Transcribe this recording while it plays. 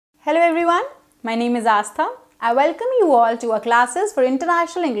Hello everyone, my name is Aastha. I welcome you all to our classes for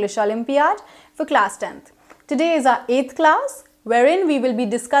International English Olympiad for class 10th. Today is our 8th class wherein we will be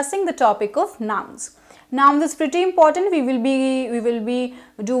discussing the topic of nouns. Nouns is pretty important. We will be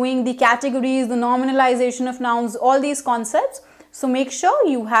doing the categories, the nominalization of nouns, all these concepts. So make sure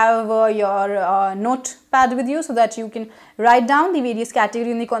you have your notepad with you so that you can write down the various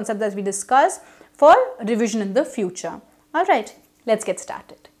categories and the concepts that we discuss for revision in the future. Alright, let's get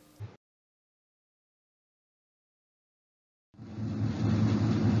started.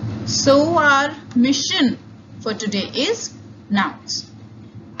 So our mission for today is nouns.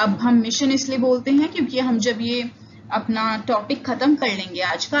 अब हम mission इसलिए बोलते हैं क्योंकि हम जब ये अपना टॉपिक खत्म कर लेंगे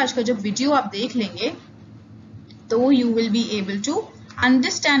आज का जब वीडियो आप देख लेंगे तो you will be able to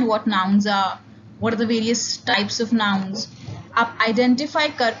understand what nouns are, what are the various types of nouns. आप identify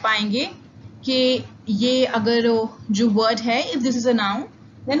कर पाएंगे कि ये अगर जो word है, if this is a noun,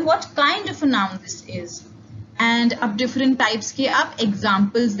 then what kind of a noun this is. And अब different types के आप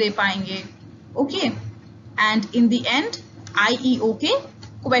examples दे पाएंगे, okay? And in the end, IEO के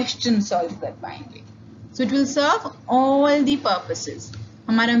question solve कर पाएंगे. So it will serve all the purposes.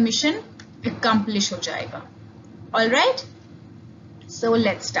 हमारा mission accomplish हो जाएगा. All right? So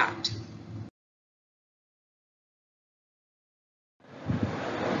let's start.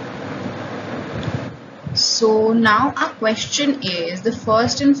 So now our question is, the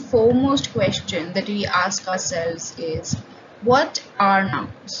first and foremost question that we ask ourselves is, what are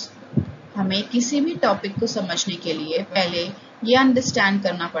nouns? हमें किसी भी topic को समझने के लिए पहले ये अंडरस्टैंड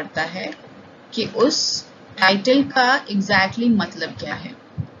करना पड़ता है कि उस टाइटल का एग्जैक्टली मतलब क्या है.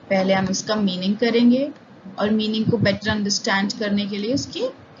 पहले हम उसका मीनिंग करेंगे और मीनिंग को बेटर अंडरस्टैंड करने के लिए उसकी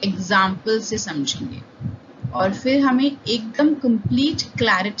एग्जाम्पल से समझेंगे और फिर हमें एकदम कंप्लीट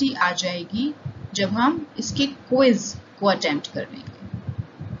क्लैरिटी आ जाएगी जब हम इसके क्विज को अटेम्प्ट कर लेंगे.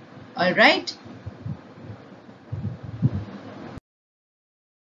 Alright,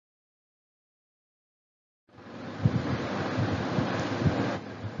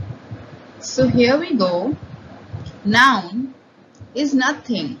 so here we go. Noun is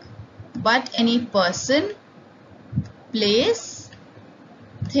nothing but any person, place,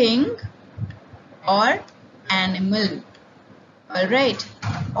 thing or animal. Alright,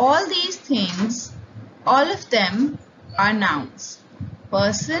 all these things, all of them are nouns.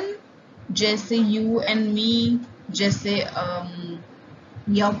 Person, जैसे you and me, जैसे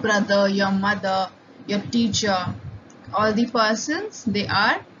your brother, your mother, your teacher, all the persons, they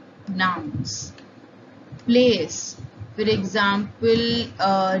are nouns. Place, for example,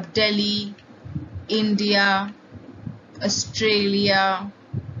 Delhi, India, Australia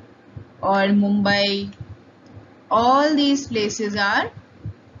or Mumbai. All these places are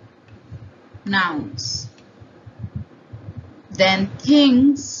nouns. Then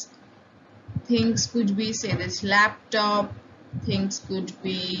things could be, say, this laptop, things could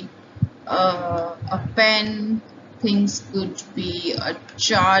be a pen, things could be a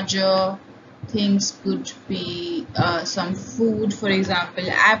charger, things could be some food, for example,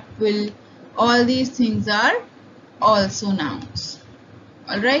 apple. All these things are also nouns.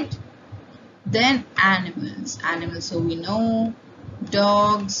 Alright? Then animals, so we know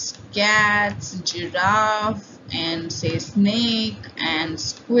dogs, cats, giraffe, and say snake and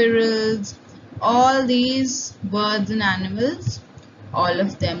squirrels. All these birds and animals, all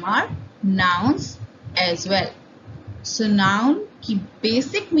of them are nouns as well. So noun की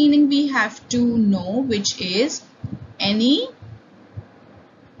basic meaning we have to know, which is any,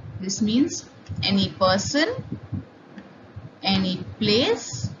 this means any person, any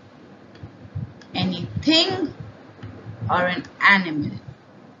place, anything or an animal,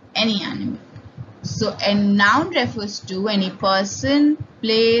 any animal. So a noun refers to any person,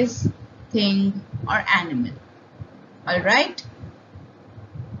 place, thing or animal. Alright?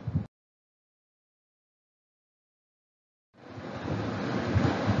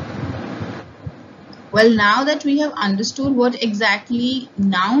 Well, now that we have understood what exactly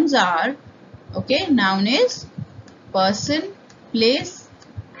nouns are, okay, noun is person, place,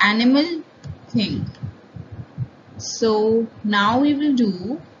 animal, thing. So now we will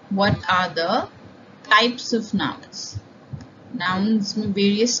do what are the types of nouns. Nouns में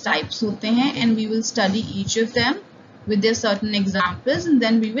various types होते हैं and we will study each of them with their certain examples and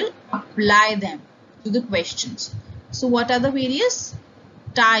then we will apply them to the questions. So what are the various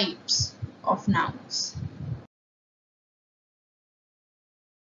types of nouns?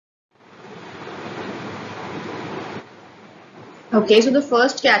 Okay, so the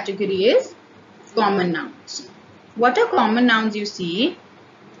first category is common nouns. What are common nouns you see?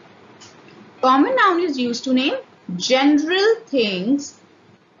 Common noun is used to name general things,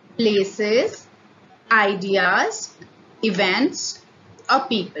 places, ideas, events, or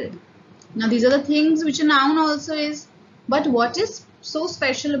people. Now these are the things which a noun also is. But what is so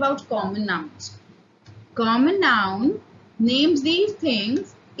special about common nouns? Common noun names these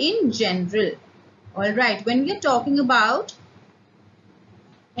things in general. Alright, when we are talking about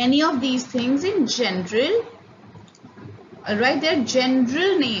any of these things in general, alright, they are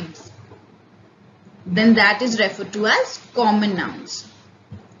general names, then that is referred to as common nouns.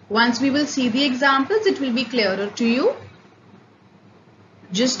 Once we will see the examples, it will be clearer to you.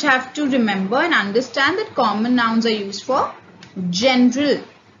 Just have to remember and understand that common nouns are used for general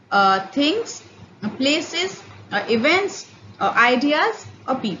things, places, events, ideas,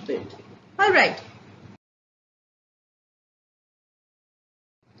 or people. Alright.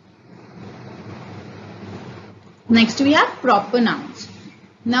 Next we have proper nouns.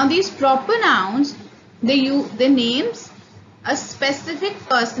 Now these proper nouns, they names a specific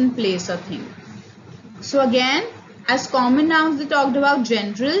person, place, or thing. So again, as common nouns, they talked about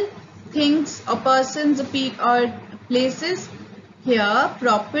general things or persons or places. Here,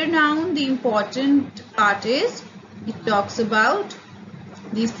 proper noun, the important part is it talks about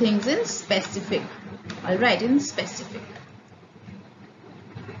these things in specific. Alright, in specific.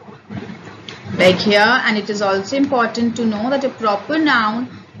 Like here, and it is also important to know that a proper noun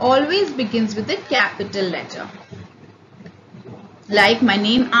always begins with a capital letter. Like my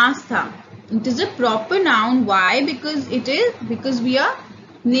name Aastha. It is a proper noun. Why? Because we are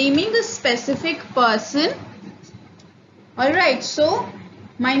naming a specific person. Alright, so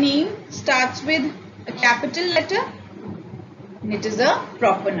my name starts with a capital letter and it is a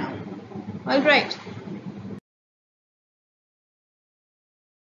proper noun. Alright.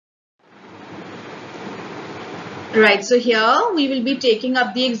 Right, so here we will be taking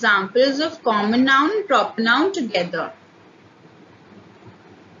up the examples of common noun and proper noun together.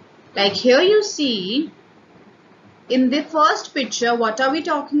 Like here you see, in the first picture, what are we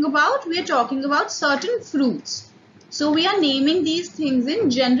talking about? We are talking about certain fruits. So we are naming these things in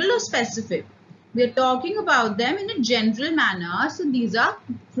general or specific. We are talking about them in a general manner. So these are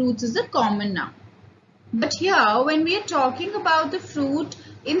fruits is a common noun. But here when we are talking about the fruit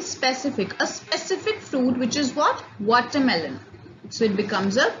in specific, a specific fruit, which is what? Watermelon. So it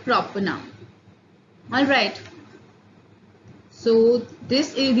becomes a proper noun. Alright. So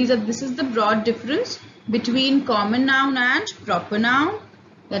this is the broad difference between common noun and proper noun.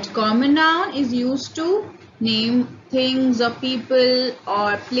 That common noun is used to name things or people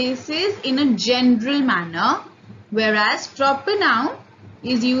or places in a general manner, whereas proper noun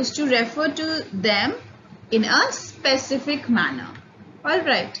is used to refer to them in a specific manner.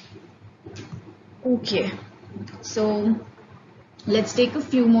 Alright. Okay. So let's take a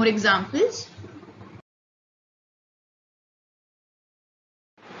few more examples.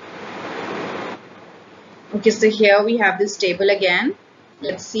 Okay, so here we have this table again.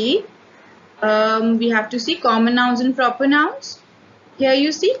 Let's see. We have to see common nouns and proper nouns. Here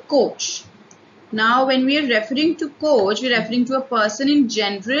you see coach. Now when we are referring to coach, we are referring to a person in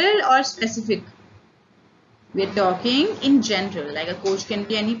general or specific. We are talking in general, like a coach can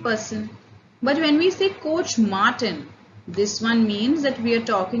be any person. But when we say Coach Martin, this one means that we are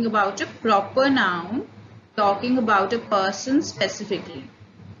talking about a proper noun, talking about a person specifically,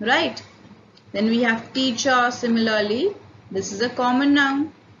 right? Then we have teacher. Similarly, this is a common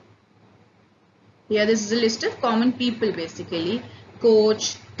noun. Here this is a list of common people basically.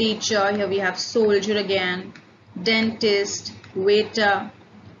 Coach, teacher, here we have soldier again, dentist, waiter.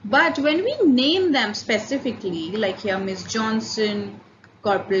 But when we name them specifically, like here Miss Johnson,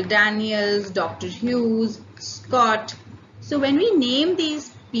 Corporal Daniels, Dr. Hughes, Scott. So when we name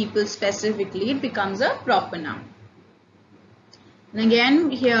these people specifically, it becomes a proper noun. And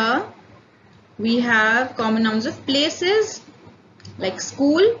again here we have common nouns of places like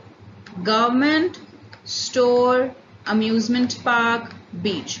school, government, store, amusement park,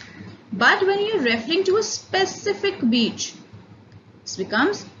 beach. But when you're referring to a specific beach, this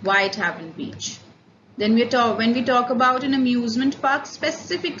becomes Whitehaven Beach. Then when we talk about an amusement park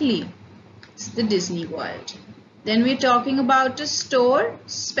specifically, it's the Disney World. Then we're talking about a store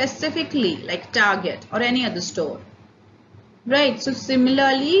specifically like Target or any other store. Right, so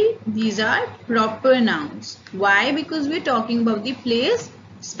similarly these are proper nouns. Why? Because we're talking about the place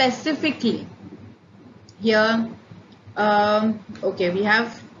specifically. Here, okay, we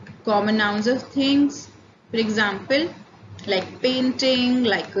have common nouns of things. For example, like painting,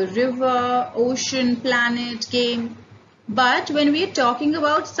 like a river, ocean, planet, game. But when we are talking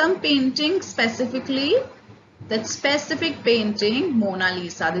about some painting specifically, that specific painting, Mona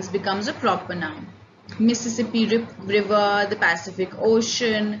Lisa, this becomes a proper noun. Mississippi River, the Pacific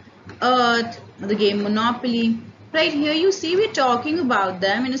Ocean, Earth, or the game Monopoly. Right here you see we're talking about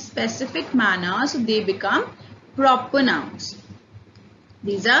them in a specific manner, so they become proper nouns.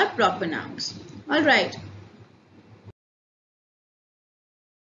 These are proper nouns. Alright.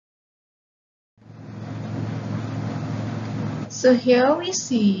 So here we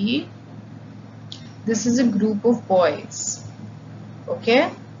see this is a group of boys.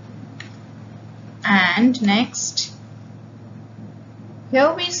 Okay. And next,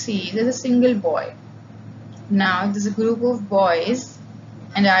 here we see there's a single boy. Now there's a group of boys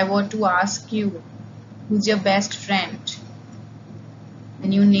and I want to ask you, who's your best friend?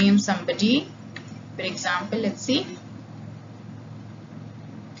 Then you name somebody. For example, let's see.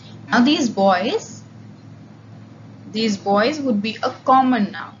 Now these boys would be a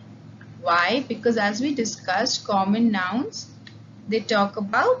common noun. Why? Because as we discussed, common nouns, they talk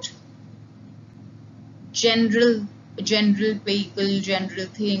about general people, general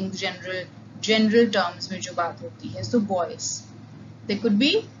things, general terms में जो बात होती है. So boys, they could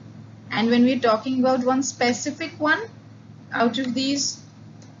be, and when we're talking about one specific one out of these,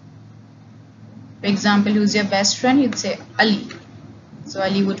 for example, who's your best friend? You'd say Ali. So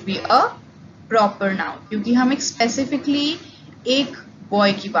Ali would be a proper noun क्योंकि हम एक specifically एक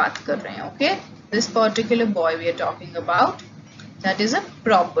boy की बात कर रहे हैं. Okay, this particular boy we are talking about, that is a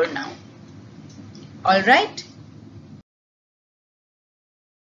proper noun. All right.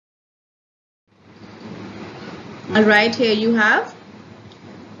 All right, here you have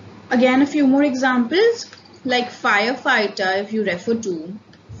again a few more examples like firefighter. If you refer to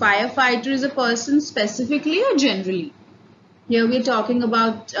firefighter, is a person specifically or generally? Here we are talking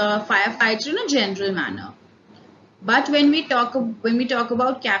about firefighter in a general manner. But when we talk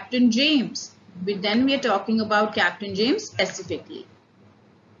about Captain James, then we are talking about Captain James specifically.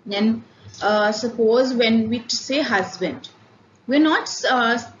 Then suppose when we say husband, we're not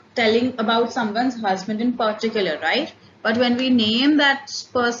telling about someone's husband in particular, right? But when we name that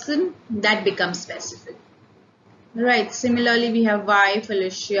person, that becomes specific. Right. Similarly, we have wife,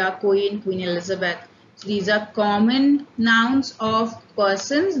 Alicia, Queen Elizabeth. So these are common nouns of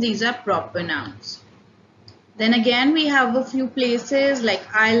persons. These are proper nouns. Then again, we have a few places like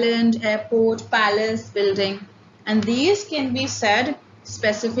island, airport, palace, building. And these can be said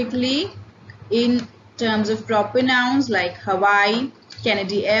specifically in terms of proper nouns like Hawaii,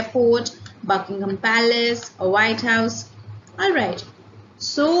 Kennedy Airport, Buckingham Palace, or White House. Alright,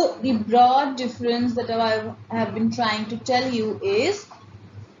 so the broad difference that I have been trying to tell you is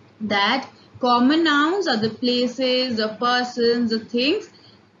that common nouns are the places, the persons, the things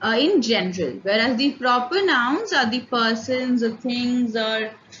in general, whereas the proper nouns are the persons, the things,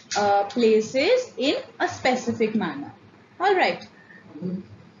 or places in a specific manner. Alright.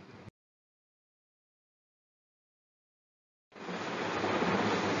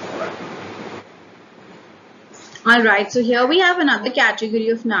 Alright, so here we have another category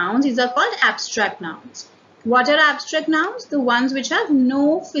of nouns. These are called abstract nouns. What are abstract nouns? The ones which have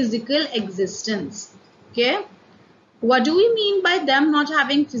no physical existence. Okay. What do we mean by them not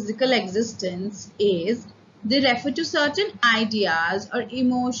having physical existence is they refer to certain ideas or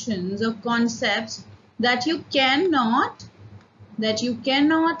emotions or concepts that you cannot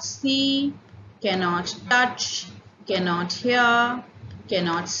see, cannot touch, cannot hear,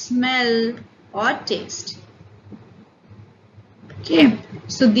 cannot smell or taste. Okay,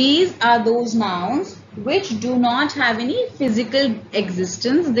 so these are those nouns which do not have any physical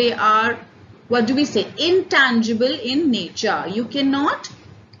existence. They are, what do we say, intangible in nature. You cannot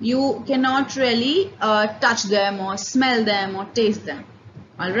really touch them or smell them or taste them.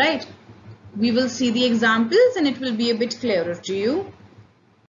 All right, we will see the examples and it will be a bit clearer to you.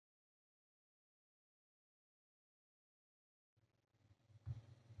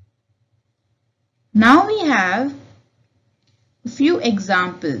 Now we have a few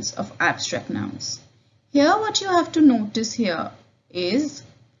examples of abstract nouns. Here what you have to notice here is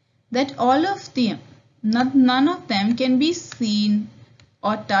that all of them, none of them can be seen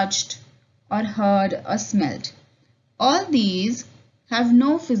or touched or heard or smelled. All these have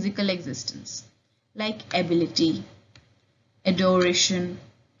no physical existence, like ability, adoration,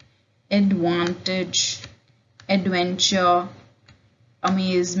 advantage, adventure,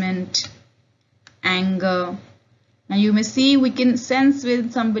 amazement, anger. Now you may see we can sense when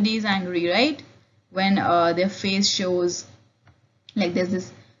somebody is angry, right? When their face shows like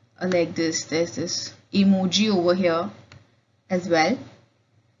there's this emoji over here as well.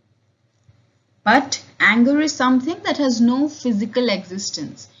 But anger is something that has no physical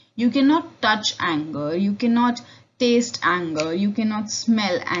existence. You cannot touch anger, you cannot taste anger, you cannot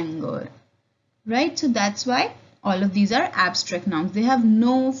smell anger, right? So that's why All of these are abstract nouns. They have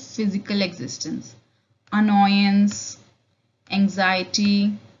no physical existence. Annoyance,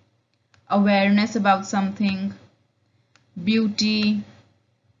 anxiety, awareness about something, beauty,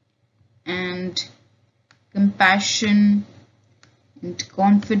 and compassion, and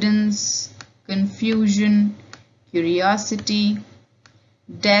confidence, confusion, curiosity,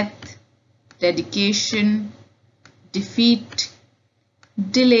 death, dedication, defeat,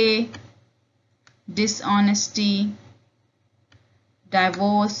 delay, dishonesty,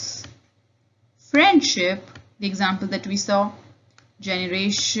 divorce, friendship, the example that we saw,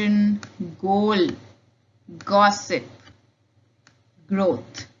 generation, goal, gossip,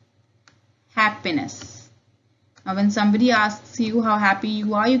 growth, happiness. Now when somebody asks you how happy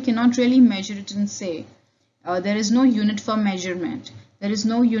you are, you cannot really measure it and say. There is no unit for measurement. There is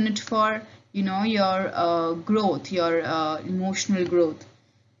no unit for, you know, your growth, your emotional growth.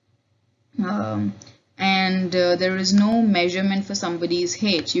 And there is no measurement for somebody's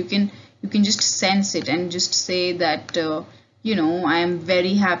hate. You can just sense it and just say that you know, I am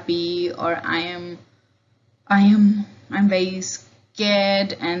very happy, or I'm very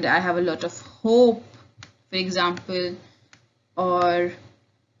scared and I have a lot of hope, for example, or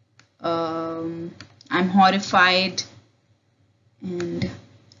I'm horrified. And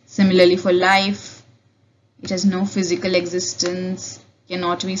similarly for life, it has no physical existence,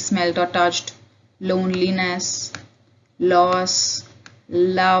 cannot be smelt or touched. Loneliness, loss,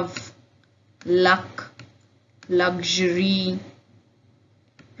 love, luck, luxury,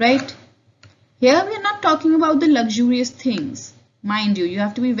 right? Here we are not talking about the luxurious things. Mind you, you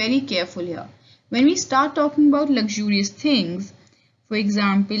have to be very careful here. When we start talking about luxurious things, for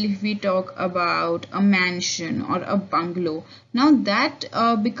example, if we talk about a mansion or a bungalow, now that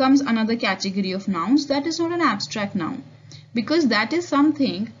becomes another category of nouns. That is not an abstract noun, because that is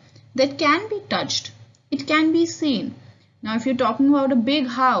something that can be touched. It can be seen. Now, if you're talking about a big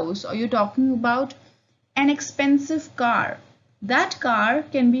house, or you're talking about an expensive car, that car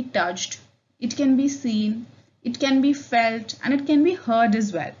can be touched, it can be seen, it can be felt, and it can be heard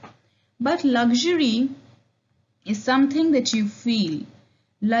as well. But luxury is something that you feel.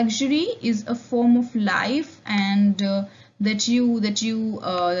 Luxury is a form of life, and that you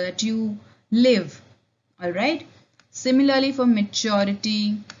live. All right. Similarly for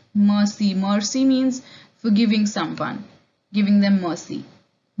maturity, mercy. Mercy means forgiving someone, giving them mercy.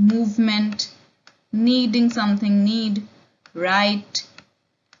 Movement, needing something, need, right,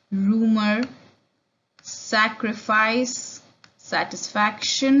 rumor, sacrifice,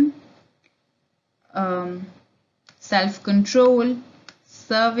 satisfaction, self-control,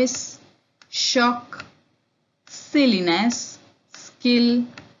 service, shock, silliness, skill,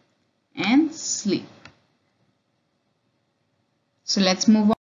 and sleep. So let's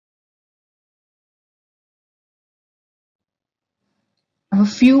move on. I have a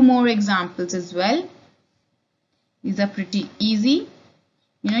few more examples as well. These are pretty easy.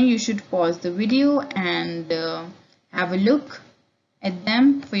 You know, you should pause the video and have a look at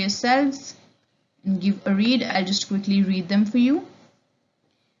them for yourselves and give a read. I'll just quickly read them for you.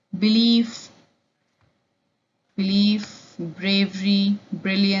 Belief, bravery,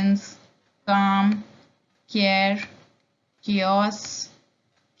 brilliance, calm, care, chaos,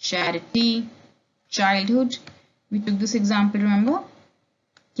 charity, childhood. We took this example, remember?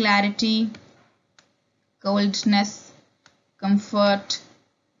 Clarity, coldness, comfort,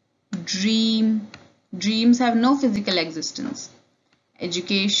 dream. Dreams have no physical existence.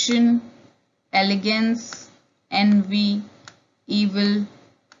 Education, elegance, envy, evil,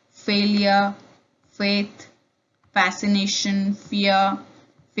 failure, faith, fascination, fear,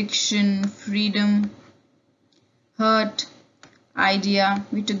 fiction, freedom, hurt, idea.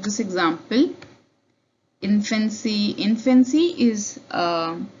 We took this example. Infancy. Infancy is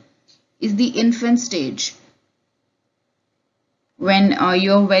the infant stage, when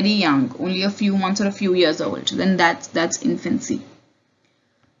you're very young, only a few months or a few years old. Then that's infancy.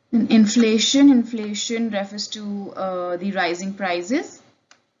 And inflation refers to the rising prices.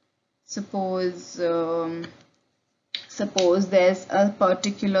 Suppose there's a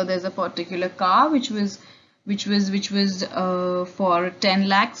particular car which was for 10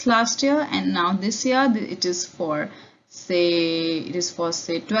 lakhs last year, and now this year it is for say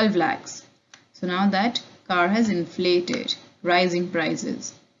 12 lakhs. So now that car has inflated, rising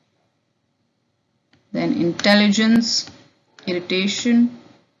prices. Then intelligence, irritation,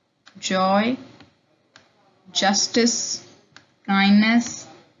 joy, justice, kindness,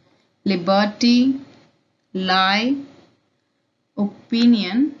 liberty, lie,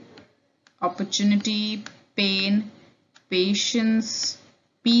 opinion, opportunity, pain, patience,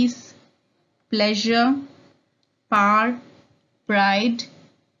 peace, pleasure, power, pride,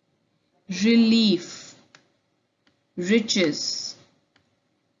 relief, riches,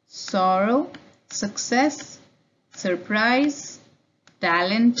 sorrow, success, surprise,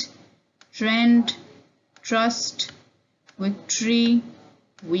 talent, trend, trust, victory,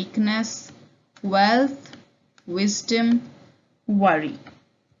 weakness, wealth, wisdom, worry.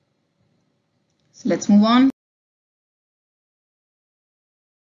 So let's move on.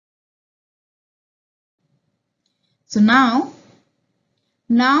 So now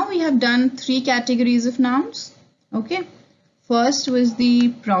we have done 3 categories of nouns. Okay. First was the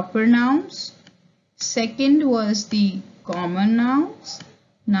proper nouns. Second was the common nouns.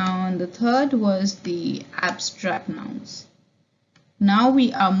 Now, and the third was the abstract nouns. Now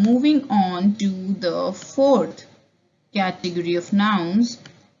we are moving on to the 4th category of nouns,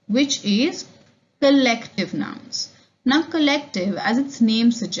 which is collective nouns. Now, collective, as its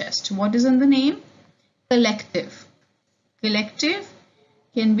name suggests, what is in the name? Collective. Collective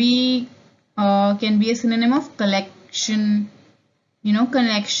can be a synonym of collection. You know,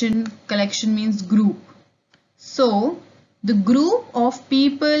 collection means group. So, the group of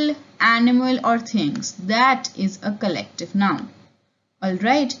people, animal or things, that is a collective noun.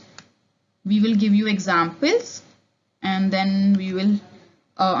 Alright, we will give you examples and then we will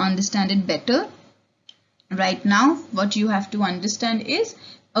understand it better. Right now, what you have to understand is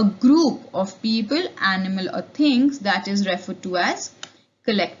a group of people, animal or things that is referred to as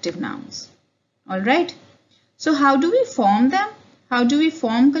collective nouns. Alright, so how do we form them? How do we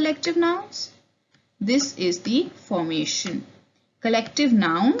form collective nouns? This is the formation. Collective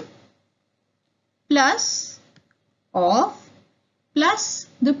noun plus of plus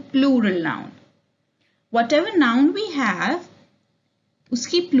the plural noun. Whatever noun we have,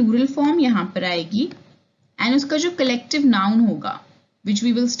 उसकी plural form यहाँ पर आएगी and उसका जो collective noun होगा, which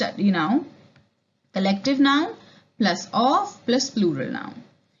we will study now, collective noun plus of plus plural noun.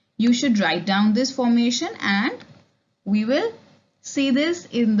 You should write down this formation and we will see this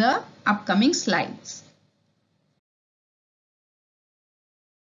in the upcoming slides.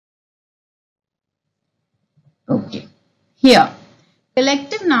 Okay, here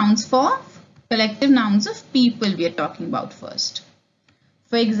collective nouns of people we are talking about first.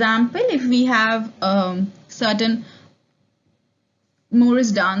 For example, if we have certain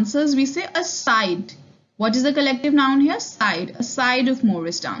Morris dancers, we say a side. What is the collective noun here? Side. A side of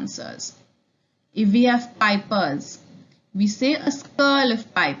Morris dancers. If we have pipers, we say a skull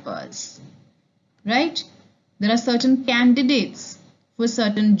of pipers. Right? There are certain candidates for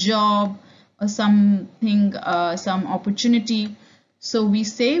certain job or something, some opportunity. So we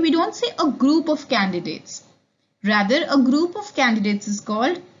don't say a group of candidates. Rather, a group of candidates is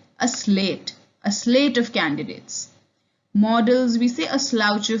called a slate of candidates. Models, we say a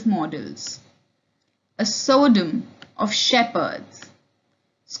slouch of models. A Sodom of shepherds.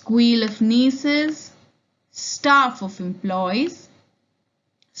 Squeal of nieces. Staff of employees.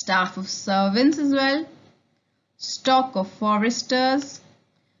 Staff of servants as well. Stock of foresters.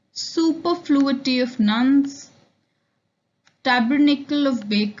 Superfluity of nuns. Tabernacle of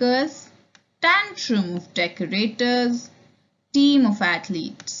bakers. Tantrum of decorators. Team of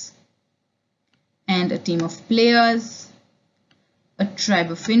athletes. And a team of players. A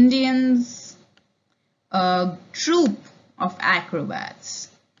tribe of Indians. A troop of acrobats.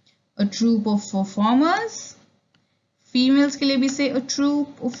 A troop of performers. Females के लिए भी say a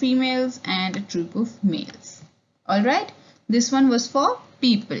troop of females and a troop of males. Alright, this one was for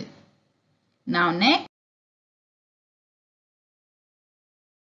people. Now next,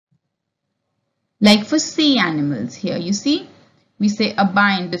 like for sea animals, here you see, we say a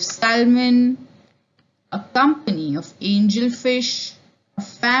bind of salmon, a company of angelfish, a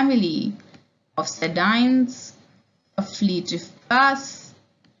family of sardines, a fleet of bass,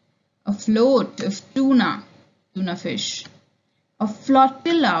 a float of tuna fish, a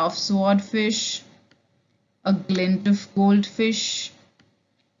flotilla of swordfish, a glint of goldfish,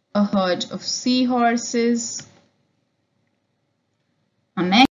 a herd of seahorses.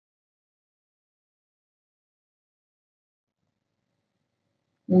 Next,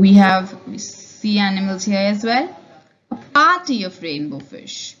 we have sea animals here as well. A party of rainbow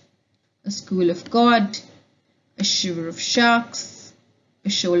fish, a school of cod, a shiver of sharks, a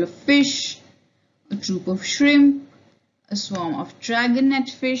shoal of fish, a troop of shrimp, a swarm of dragonet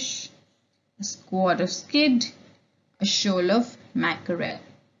fish, a squad of skid, a shoal of mackerel.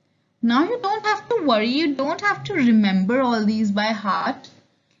 Now you don't have to worry, you don't have to remember all these by heart.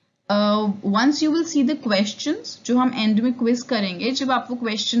 Once you will see the questions, जो हम end में quiz करेंगे, जब आप वो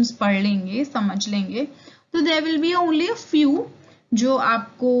questions पढ़ लेंगे, समझ लेंगे, तो there will be only a few जो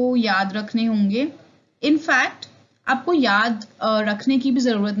आपको याद रखने होंगे. In fact, आपको याद रखने की भी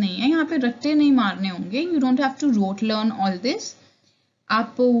जरूरत नहीं है, यहाँ पे रट्टे नहीं मारने होंगे. You don't have to rote learn all this.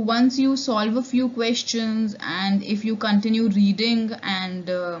 आप once you solve a few questions and if you continue reading and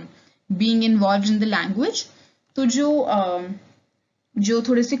being involved in the language, तो जो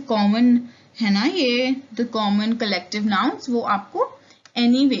थोड़े से common है ना, ये the common collective nouns, वो आपको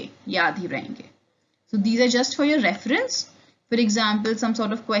anyway याद ही रहेंगे. So these are just for your reference. For example, some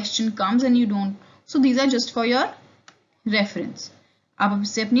sort of question comes and you don't, so these are just for your reference. आप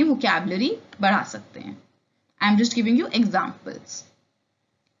इससे अपनी vocabulary बढ़ा सकते हैं. I'm just giving you examples.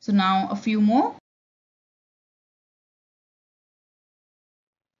 So now a few more.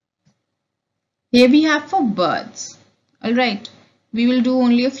 Here we have for birds. Alright, we will do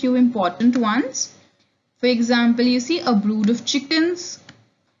only a few important ones. For example, you see a brood of chickens,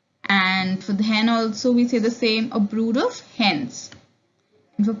 and for the hen also we say the same, a brood of hens.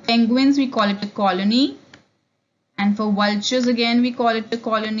 And for penguins we call it a colony, and for vultures again we call it a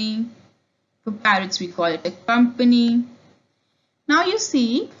colony. For parrots we call it a company. Now you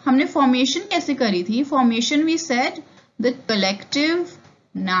see, हमने formation कैसे करी थी? Formation we said the collective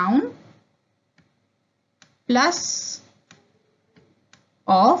noun plus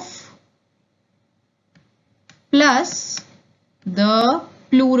of plus the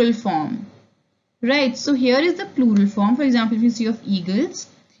plural form. Right, so here is the plural form. For example, if you see of eagles,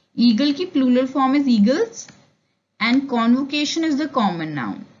 eagle की plural form is eagles and convocation is the common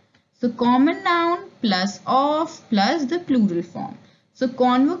noun. So common noun plus of plus the plural form. So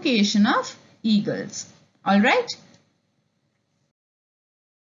convocation of eagles. Alright.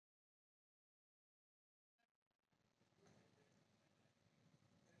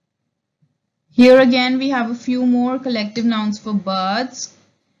 Here again we have a few more collective nouns for birds.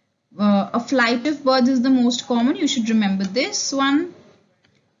 A flight of birds is the most common. You should remember this one.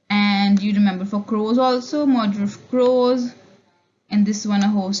 And you remember for crows also, murder of crows. And this one a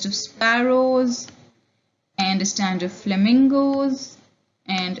host of sparrows. And a stand of flamingos.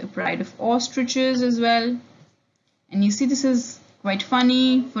 And a pride of ostriches as well. And you see this is quite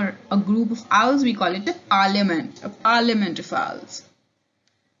funny. For a group of owls we call it a parliament of owls.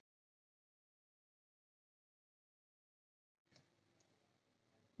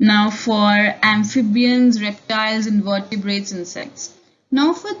 Now for amphibians, reptiles, invertebrates, insects.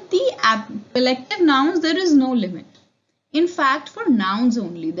 Now for the collective nouns there is no limit. In fact, for nouns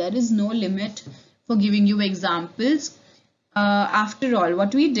only there is no limit for giving you examples. After all,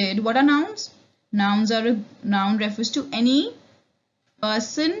 what we did, what are nouns? Nouns are a noun refers to any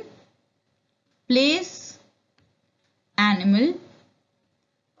person, place, animal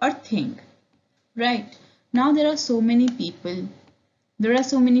or thing. Right. Now there are so many people, there are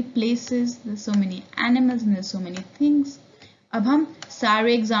so many places, there are so many animals and there are so many things. अब हम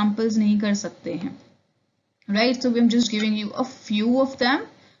सारे examples नहीं कर सकते हैं. Right. So I'm just giving you a few of them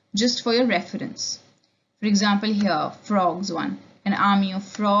just for your reference. For example, here, frogs one, an army of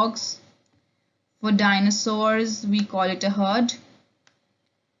frogs. For dinosaurs, we call it a herd.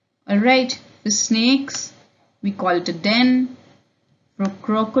 Alright, for snakes, we call it a den. For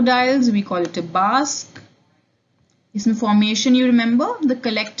crocodiles, we call it a bask. Isme formation, you remember, the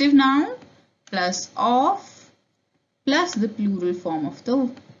collective noun plus of plus the plural form of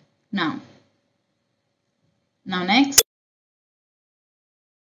the noun. Now next.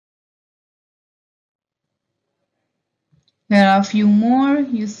 Here are a few more.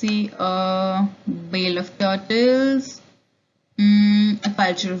 You see a bale of turtles, a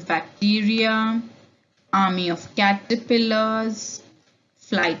culture of bacteria, army of caterpillars,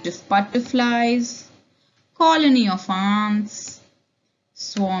 flight of butterflies, colony of ants,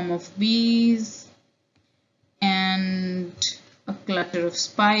 swarm of bees, and a clutter of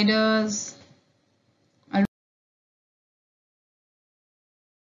spiders.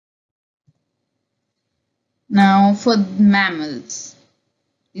 Now for mammals,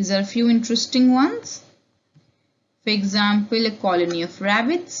 these are a few interesting ones. For example, a colony of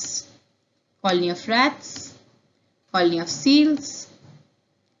rabbits, colony of rats, colony of seals.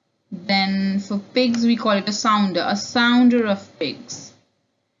 Then for pigs, we call it a sounder of pigs.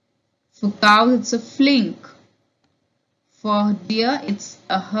 For cows, it's a flink. For deer, it's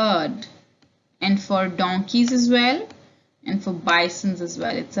a herd. And for donkeys as well, and for bisons as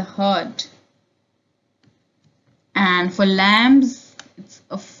well, it's a herd. And for lambs, it's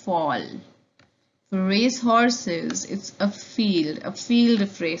a foal. For race horses, it's a field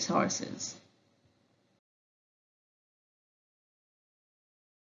of race horses.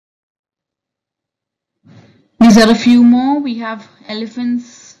 These are a few more. We have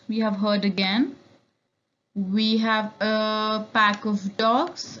elephants, we have herd again. We have a pack of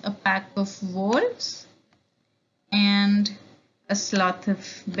dogs, a pack of wolves, and a sloth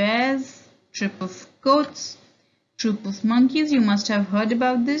of bears, trip of goats, troop of monkeys. You must have heard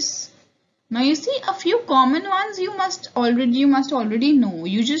about this. Now you see a few common ones you must already know.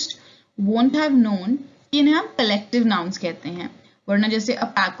 You just won't have known कि इन्हें हम collective nouns कहते हैं. वरना जैसे a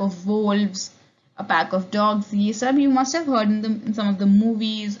pack of wolves, a pack of dogs, ये सब you must have heard in some of the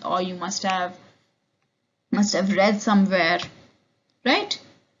movies, or you must have read somewhere, right?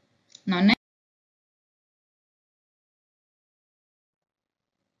 Now next,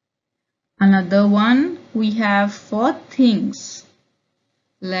 another one we have for things,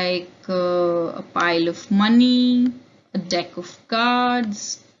 like a pile of money, a deck of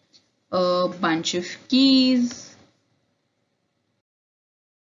cards, a bunch of keys,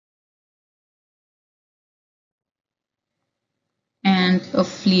 and a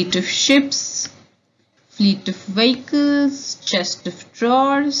fleet of ships, fleet of vehicles, chest of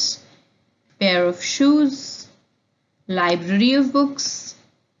drawers, pair of shoes, library of books,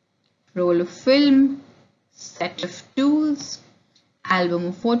 roll of film, set of tools, album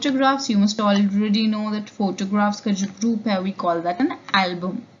of photographs. You must already know that photographs का जो group है we call that an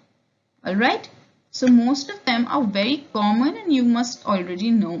album. Alright, so most of them are very common and you must already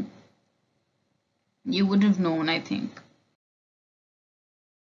know. You would have known, I think.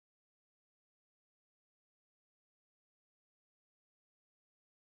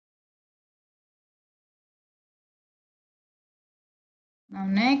 Now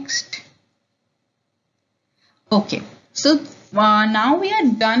next. Okay, so now we are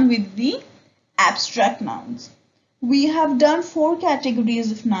done with the abstract nouns. We have done 4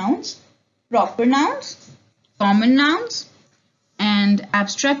 categories of nouns: proper nouns, common nouns, and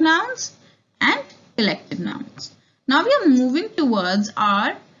abstract nouns, and collective nouns. Now we are moving towards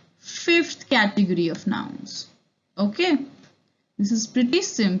our 5th category of nouns. Okay, this is pretty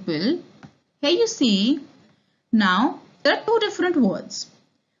simple. Here you see, now there are 2 different words.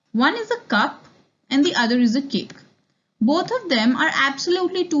 One is a cup and the other is a cake. Both of them are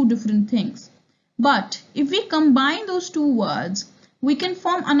absolutely 2 different things. But if we combine those 2 words, we can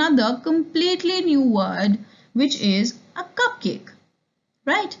form another completely new word, which is a cupcake,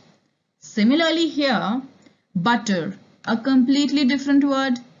 right? Similarly here, butter, a completely different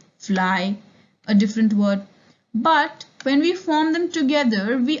word, fly, a different word. But when we form them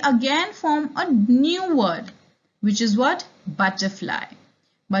together, we again form a new word, which is what? Butterfly.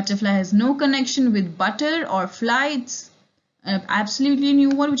 Butterfly has no connection with butter or fly. It's an absolutely new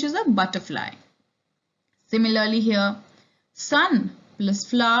word, which is a butterfly. Similarly here, sun plus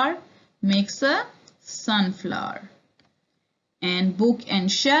flower makes a sunflower. And book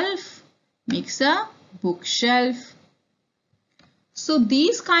and shelf makes a bookshelf. So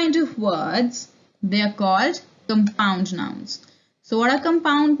these kind of words, they are called compound nouns. So what are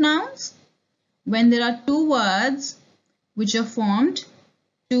compound nouns? When there are 2 words which are formed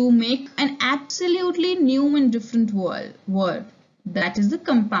to make an absolutely new and different word. That is the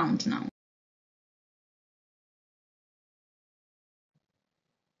compound noun.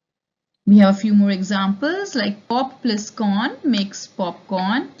 We have a few more examples, like pop plus corn makes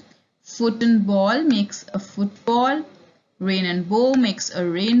popcorn, foot and ball makes a football, rain and bow makes a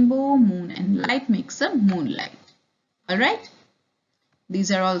rainbow, moon and light makes a moonlight. Alright?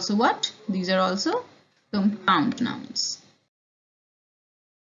 These are also what? These are also compound nouns.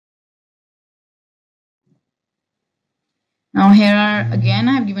 Now here are, again,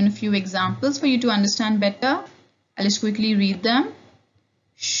 I have given a few examples for you to understand better. I'll just quickly read them.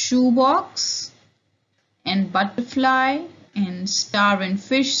 Shoebox and butterfly, and star and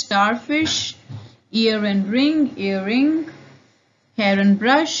fish, starfish, ear and ring, earring, hair and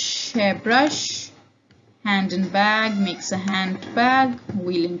brush, hairbrush, hand and bag makes a handbag,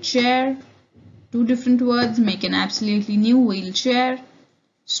 wheel and chair. 2 different words make an absolutely new wheelchair.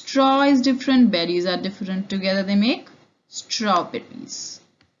 Straw is different, berries are different. Together they make strawberries.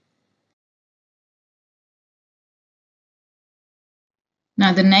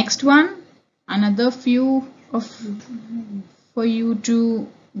 Now the next one, another few for you to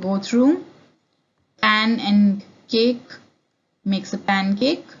go through. Pan and cake makes a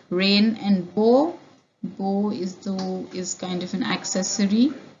pancake. Rain and bow. Bow is kind of an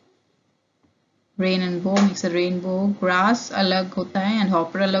accessory. Rain and bow makes a rainbow. Grass alag hota hai and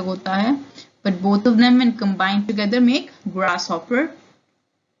hopper alag hota hai. But both of them when combined together make grasshopper.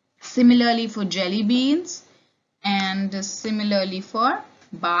 Similarly for jelly beans and similarly for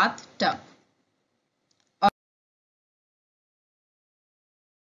bathtub.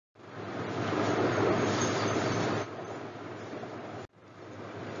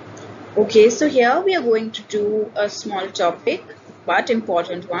 Okay, so here we are going to do a small topic but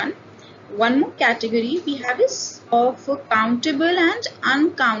important one, one more category we have is of countable and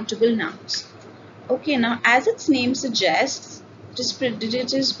uncountable nouns. Okay, now as its name suggests, it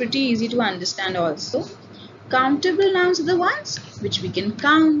is pretty easy to understand also. Countable nouns are the ones which we can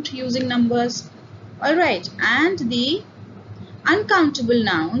count using numbers. Alright, and the uncountable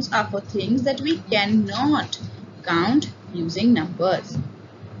nouns are for things that we cannot count using numbers.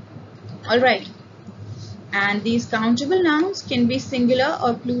 Alright, and these countable nouns can be singular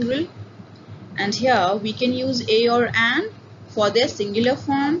or plural. And here we can use a or an for their singular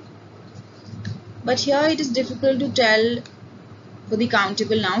form. But here it is difficult to tell for the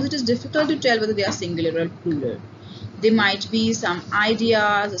countable nouns. It is difficult to tell whether they are singular or plural. They might be some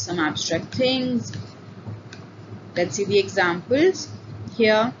ideas or some abstract things. Let's see the examples.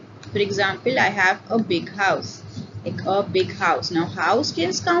 Here, for example, I have a big house. Like a big house. Now, house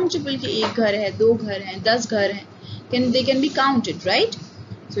is countable. कि एक घर है, दो घर हैं, 10 घर हैं. They can be counted, right?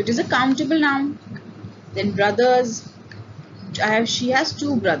 So it is a countable noun. Then brothers. She has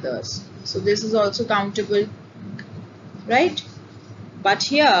 2 brothers. So this is also countable, right? But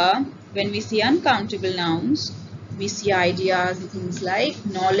here, when we see uncountable nouns, we see ideas and things like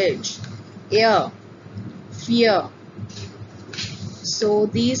knowledge, air, fear. So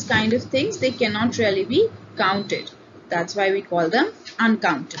these kind of things, they cannot really be counted. That's why we call them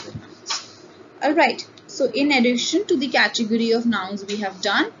uncountable nouns. Alright, so in addition to the category of nouns we have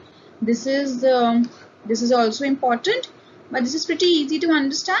done, this is also important, but this is pretty easy to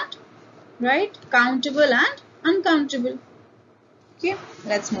understand, right? Countable and uncountable. Okay,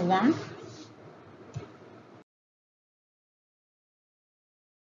 let's move on.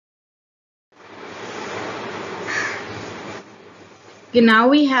 Okay, now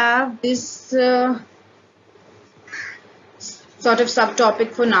we have this sort of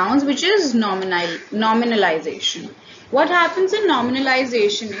subtopic for nouns, which is nominalization. What happens in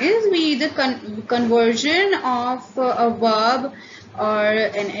nominalization is we either conversion of a verb or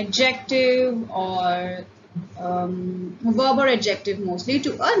an adjective or verb or adjective mostly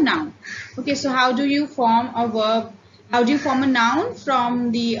to a noun. Okay, so how do you form a verb? How do you form a noun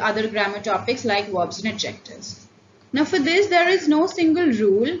from the other grammar topics like verbs and adjectives? Now for this there is no single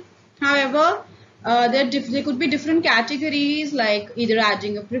rule. However, there could be different categories like either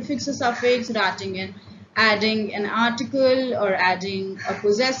adding a prefix or suffix, or adding an article, or adding a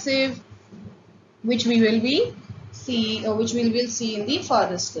possessive, which we will see in the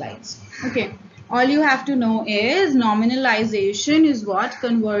further slides. Okay, all you have to know is nominalization is what?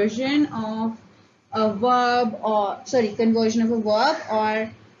 Conversion of a verb or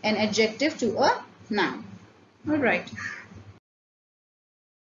an adjective to a noun. All right.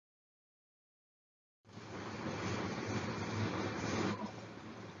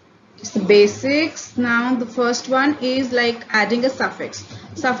 Just the basics. Now the first one is like adding a suffix.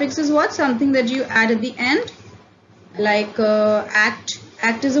 Suffix is what? Something that you add at the end. Like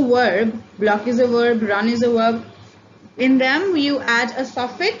act is a verb, block is a verb, run is a verb. In them you add a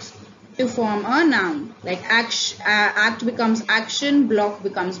suffix to form a noun. Like act becomes action, block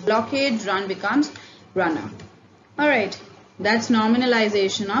becomes blockade, run becomes runner. Alright, that's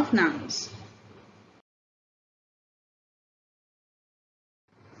nominalization of nouns.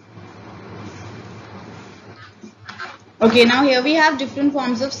 Okay, now here we have different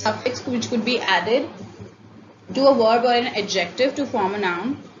forms of suffix which could be added to a verb or an adjective to form a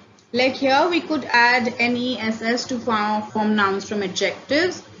noun. Like here we could add NESS to form nouns from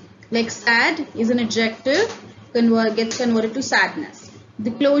adjectives. Like sad is an adjective, gets converted to sadness.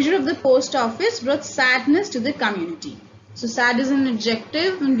 The closure of the post office brought sadness to the community. So sad is an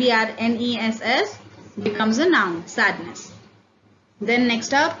adjective, when we add NESS, it becomes a noun, sadness. Then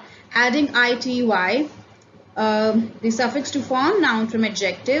next up, adding ITY, the suffix to form noun from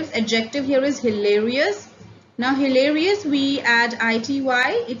adjectives. Adjective here is hilarious. Now hilarious, we add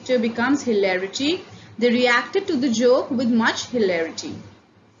ITY, it becomes hilarity. They reacted to the joke with much hilarity.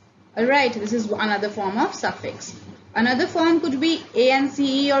 Alright, this is another form of suffix. Another form could be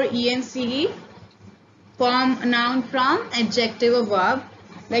ANCE or ENCE, form a noun from adjective or verb.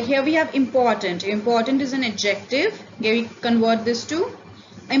 Like here we have important. Important is an adjective. Here we convert this to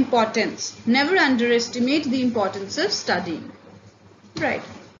importance. Never underestimate the importance of studying. Right.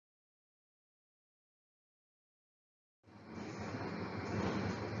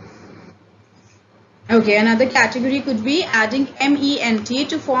 Okay, another category could be adding MENT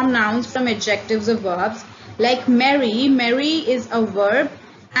to form nouns from adjectives or verbs. Like merry, merry is a verb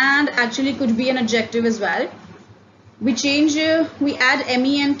and actually could be an adjective as well. We add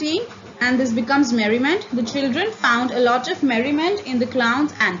MENT and this becomes merriment. The children found a lot of merriment in the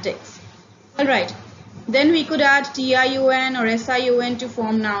clown's antics. Alright, Then we could add tion or sion to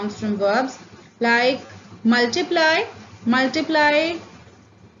form nouns from verbs, like multiply. Multiply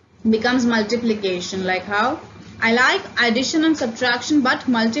becomes multiplication. Like how? I like addition and subtraction, but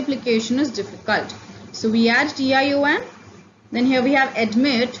multiplication is difficult. So we add tion. Then here we have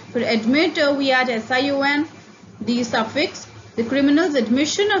admit. For admit, we add sion, the suffix. The criminal's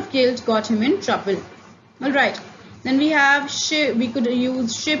admission of guilt got him in trouble. Alright. Then we have ship. We could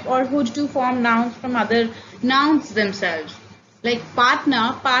use ship or hood to form nouns from other nouns themselves. Like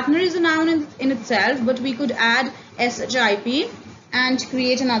partner. Partner is a noun in itself, but we could add ship and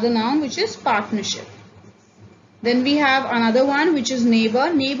create another noun which is partnership. Then we have another one which is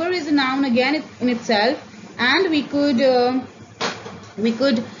neighbor. Neighbor is a noun again in itself, and we could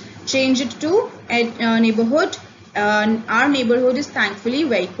change it to a neighborhood. Our neighborhood is thankfully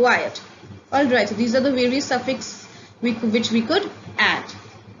very quiet. Alright, so these are the various suffixes which we could add.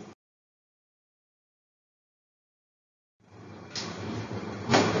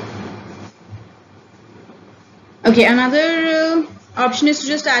 Okay, another option is to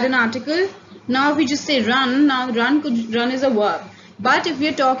just add an article. Now if we just say run, now run is a verb. But if we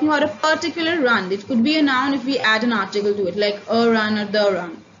are talking about a particular run, it could be a noun if we add an article to it, like a run or the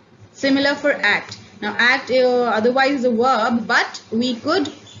run. Similar for act. Now act otherwise is a verb, but we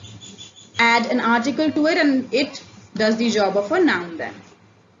could add an article to it and it does the job of a noun then.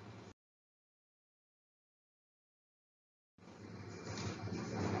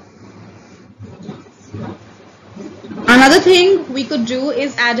 Another thing we could do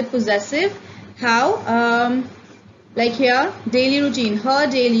is add a possessive. How? Like here, daily routine, her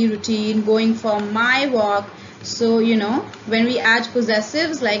daily routine, going for my walk. So, you know, when we add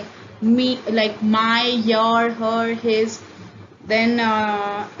possessives like me, like my, your, her, his, then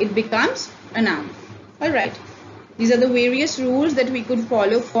it becomes a noun. Alright. These are the various rules that we could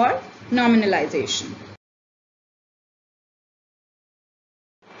follow for nominalization.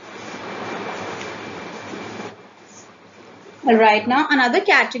 Alright, now another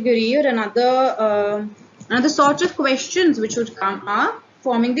category or another sort of questions which would come are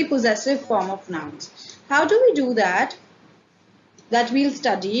forming the possessive form of nouns. How do we do that? That we'll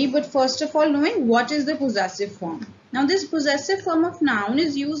study, but first of all knowing what is the possessive form. Now this possessive form of noun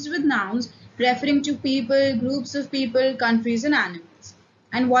is used with nouns referring to people, groups of people, countries and animals.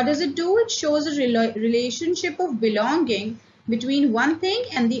 And what does it do? It shows a relationship of belonging between one thing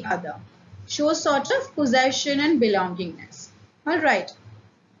and the other. Shows sort of possession and belongingness. Alright,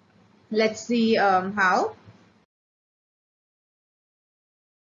 let's see how.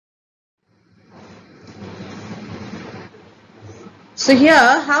 So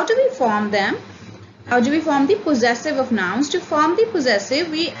here, how do we form them? How do we form the possessive of nouns? To form the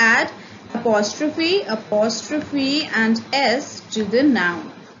possessive, we add apostrophe and s to the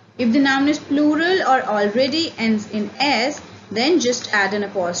noun. If the noun is plural or already ends in s, then just add an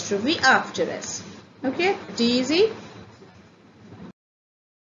apostrophe after s. Okay, pretty easy.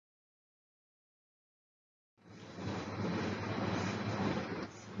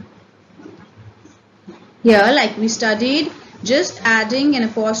 Here, like we studied, just adding an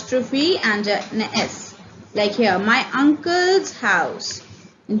apostrophe and an s. Like here, my uncle's house.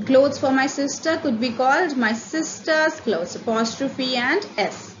 And clothes for my sister could be called my sister's clothes. Apostrophe and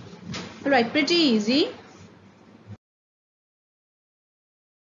s. Alright, pretty easy.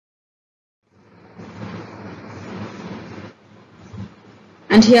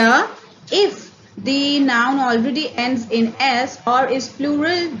 And here, if the noun already ends in s or is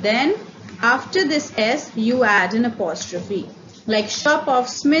plural, then after this s, you add an apostrophe. Like shop of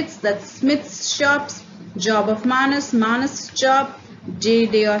Smiths, that's Smith's shops. Job of Manas, Manas' job. Day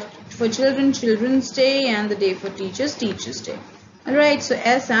for children, children's day. And the day for teachers, teachers' day. Alright, so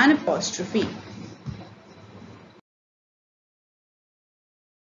s and apostrophe.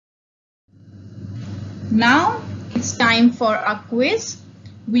 Now, it's time for a quiz.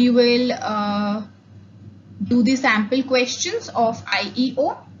 We will do the sample questions of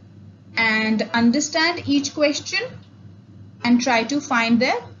IEO and understand each question and try to find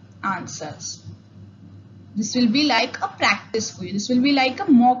their answers. This will be like a practice for you. This will be like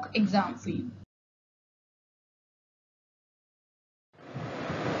a mock exam for you.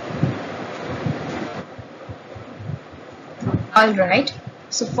 Alright,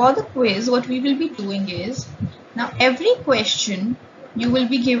 so for the quiz, what we will be doing is, now every question you will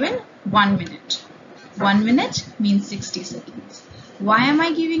be given 1 minute. 1 minute means 60 seconds. Why am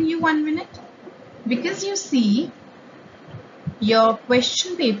I giving you 1 minute? Because you see, your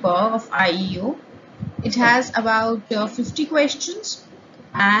question paper of IEO, it has about 50 questions,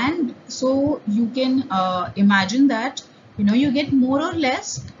 and so you can imagine that you get more or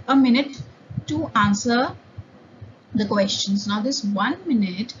less a minute to answer the questions. Now this 1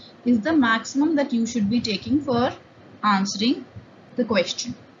 minute is the maximum that you should be taking for answering the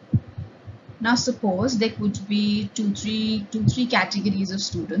question. Now suppose there could be two, three categories of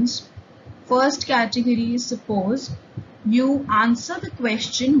students. First category is, suppose you answer the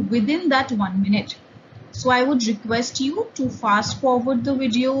question within that 1 minute. So I would request you to fast forward the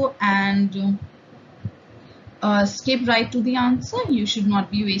video and skip right to the answer. You should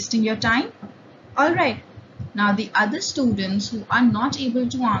not be wasting your time. Alright. Now the other students who are not able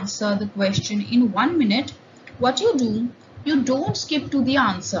to answer the question in 1 minute, what you do, you don't skip to the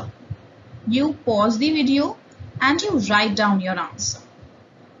answer. You pause the video and you write down your answer.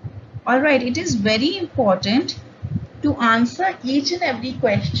 Alright, it is very important to answer each and every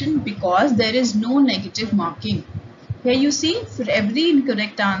question because there is no negative marking. Here you see, for every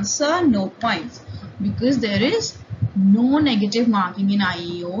incorrect answer, no points, because there is no negative marking in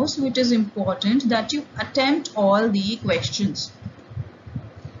IEO, so it is important that you attempt all the questions.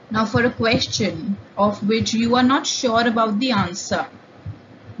 Now for a question of which you are not sure about the answer,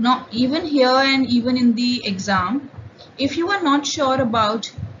 now even here and even in the exam, if you are not sure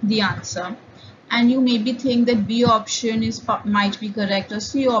about the answer and you maybe think that B option might be correct or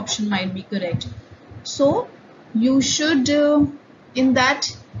C option might be correct, so you should in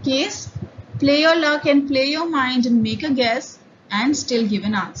that case play your luck and play your mind and make a guess and still give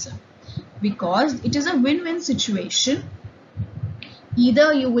an answer, because it is a win-win situation.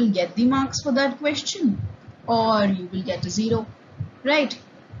 Either you will get the marks for that question or you will get a 0, right?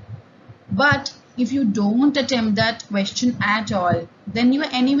 But if you don't attempt that question at all, then you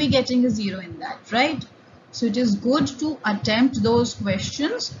are anyway getting a 0 in that, right? So it is good to attempt those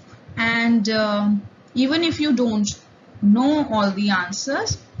questions, and even if you don't know all the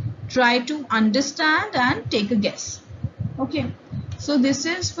answers, try to understand and take a guess. Okay, so this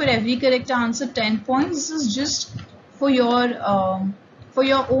is for every correct answer 10 points. This is just for your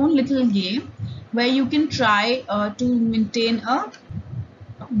own little game where you can try to maintain a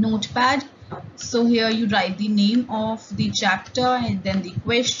notepad. So here you write the name of the chapter and then the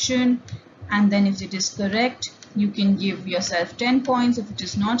question, and then if it is correct you can give yourself 10 points. If it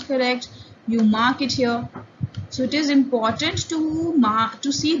is not correct, you mark it here. So it is important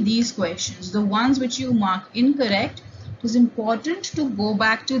to see these questions. The ones which you mark incorrect, it is important to go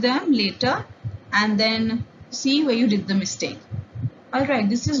back to them later and then see where you did the mistake. Alright,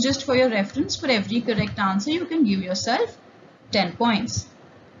 this is just for your reference. For every correct answer you can give yourself 10 points.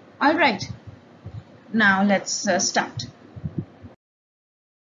 Alright, now let's start.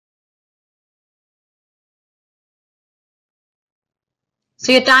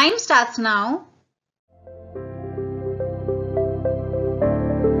 So your time starts now.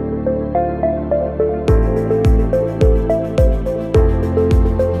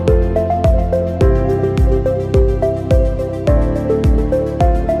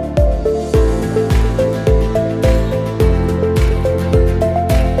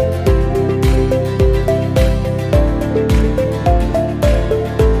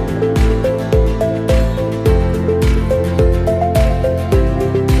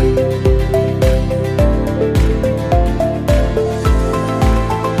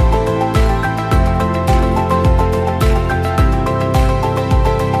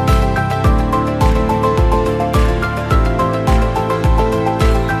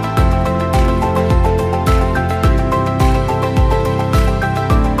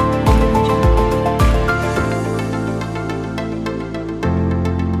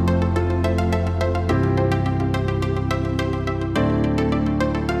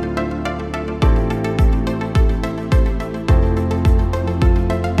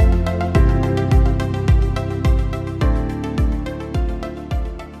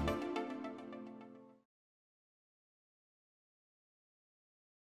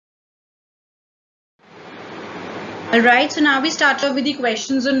 Alright, so now we start off with the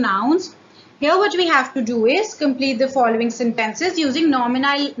questions on nouns. Here what we have to do is complete the following sentences using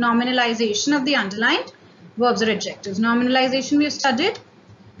nominalization of the underlined verbs or adjectives. Nominalization we have studied.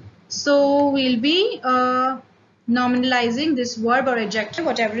 So we'll be nominalizing this verb or adjective,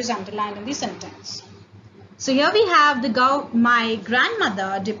 whatever is underlined in the sentence. So here we have my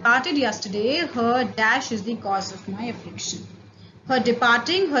grandmother departed yesterday. Her dash is the cause of my affliction. Her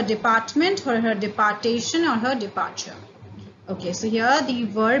departing, her department, her departation, or her departure. Okay, so here the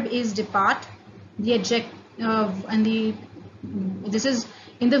verb is depart, the adjective, and this is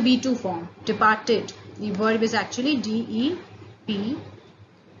in the V2 form, departed. The verb is actually D-E-P-A-R-T.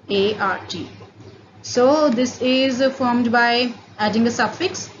 So this is formed by adding a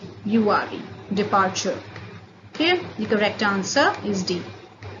suffix URE, departure. Okay, the correct answer is D.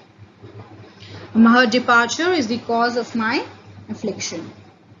 Her departure is the cause of my affliction.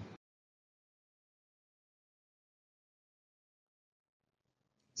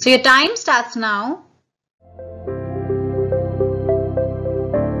 So your time starts now.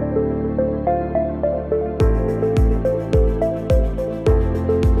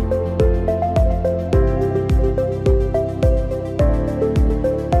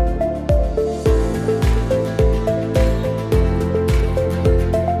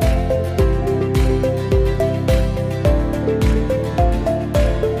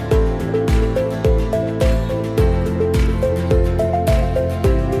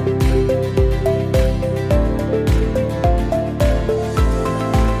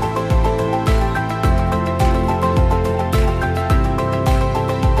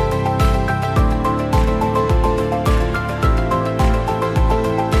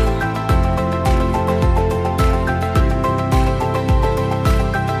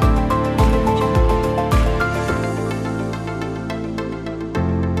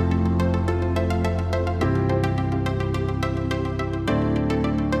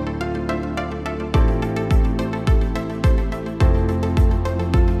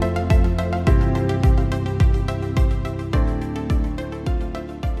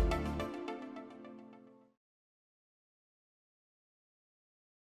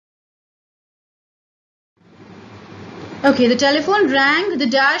 Okay, the telephone rang. The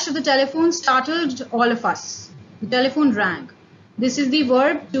dash of the telephone startled all of us. The telephone rang. This is the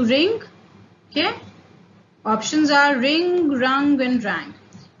verb to ring. Okay. Options are ring, rung and rang.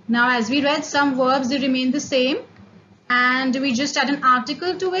 Now as we read, some verbs, they remain the same. And we just add an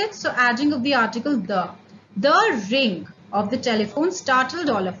article to it. So adding of the article the. The ring of the telephone startled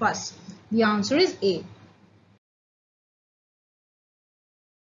all of us. The answer is A.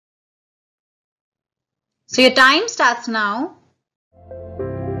 So your time starts now.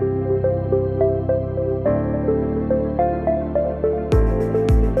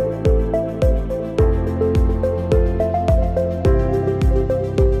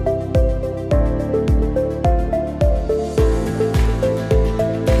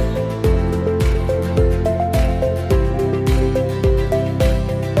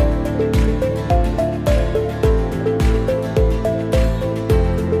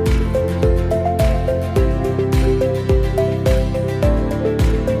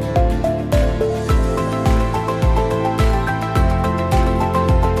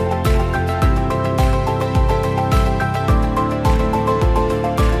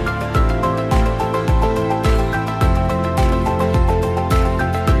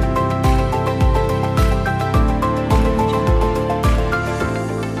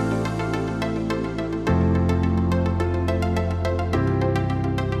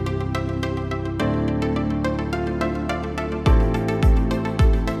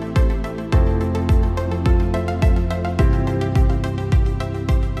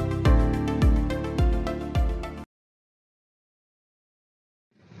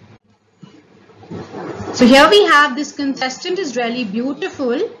 So here we have this contestant is really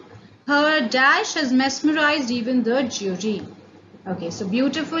beautiful. Her dash has mesmerized even the jury. Okay, so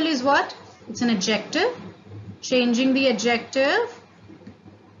beautiful is what? It's an adjective. Changing the adjective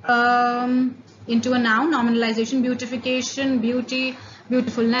into a noun, nominalization, beautification, beauty,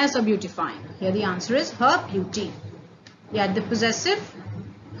 beautifulness or beautifying. Here the answer is her beauty. Yeah, the possessive,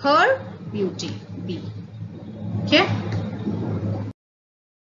 her beauty, B. Okay.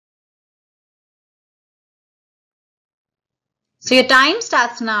 So your time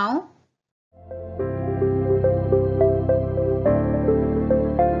starts now.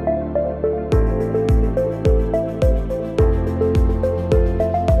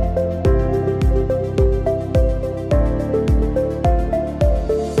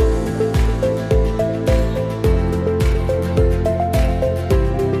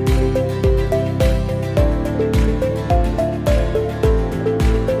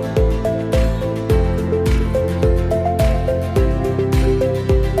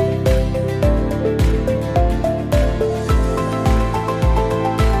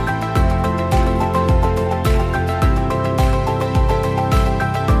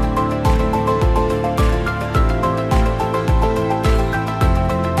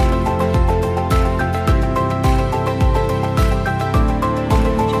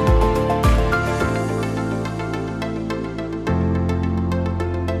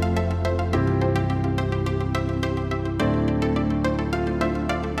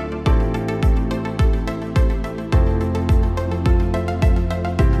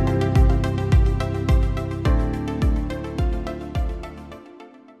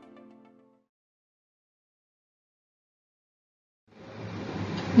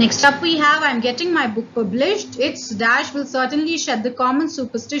 Next up we have I'm getting my book published. Its dash will certainly shed the common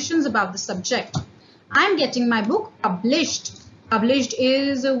superstitions about the subject. I'm getting my book published. Published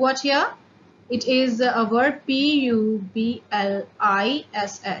is what here? It is a verb. P-U-B-L-I-S-H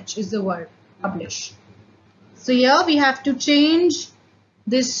is the verb, publish. So here we have to change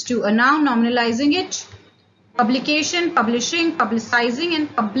this to a noun, nominalizing it. Publication, publishing, publicizing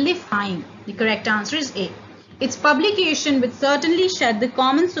and publifying. The correct answer is A. Its publication would certainly shed the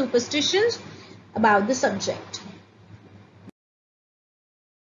common superstitions about the subject.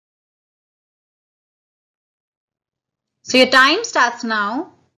 So your time starts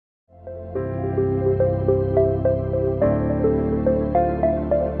now.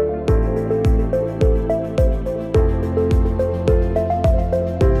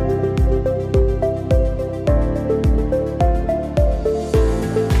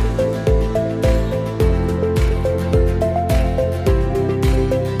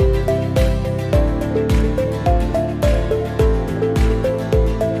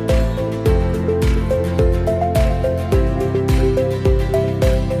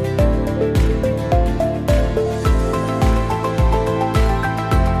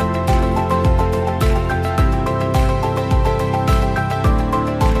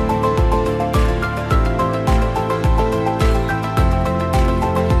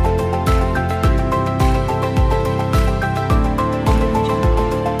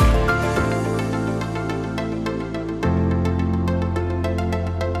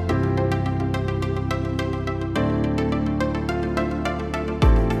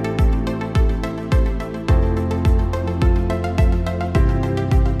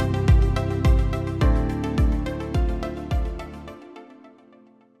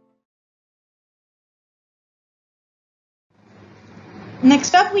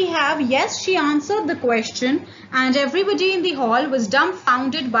 Next up we have, yes, she answered the question and everybody in the hall was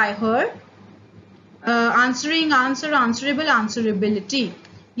dumbfounded by her answering, answer, answerable, answerability.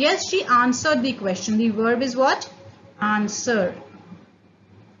 Yes, she answered the question. The verb is what? Answer.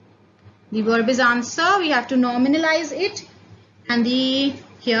 The verb is answer. We have to nominalize it. And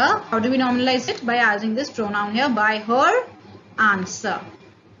here, how do we nominalize it? By adding this pronoun here, by her answer.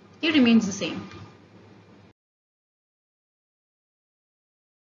 It remains the same.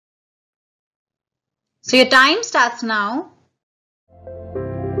 So your time starts now.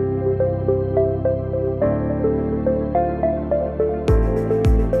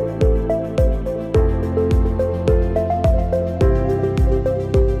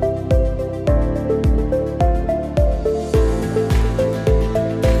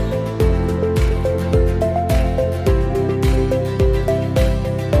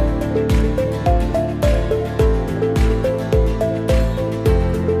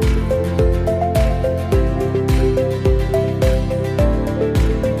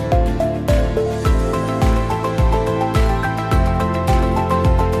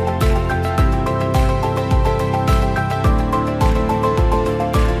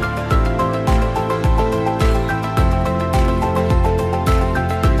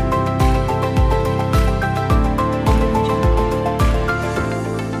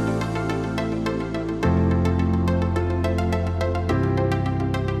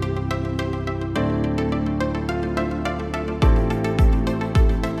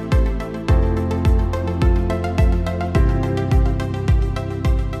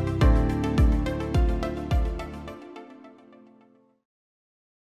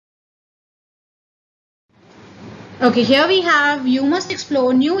 Okay, here we have, you must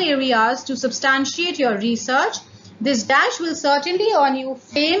explore new areas to substantiate your research. This dash will certainly earn you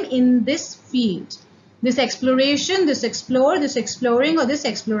fame in this field. This exploration, this explore, this exploring, or this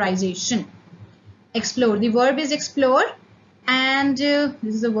explorization. Explore, the verb is explore, and this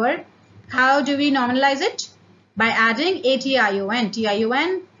is the verb. How do we nominalize it? By adding A-T-I-O-N.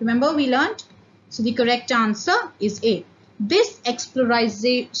 T-I-O-N, remember we learned? So the correct answer is A. This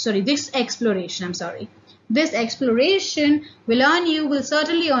exploration, This exploration will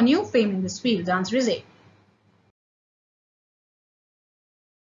certainly earn you fame in this field. The answer is A.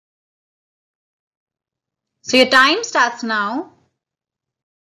 So your time starts now.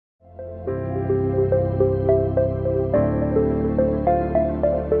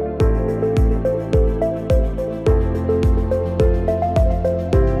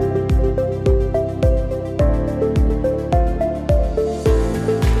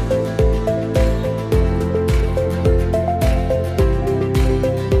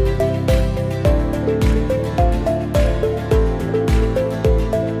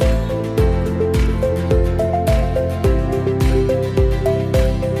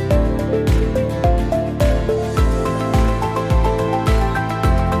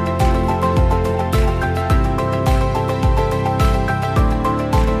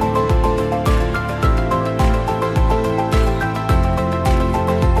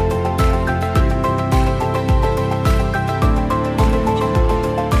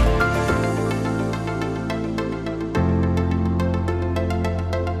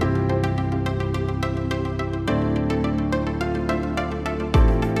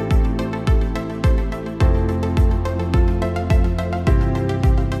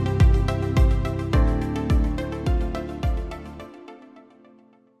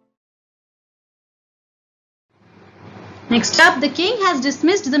 Next up, the king has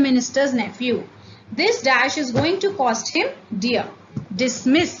dismissed the minister's nephew. This dash is going to cost him dear.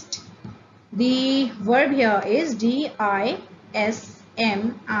 Dismissed. The verb here is D-I-S-M-I-S-S.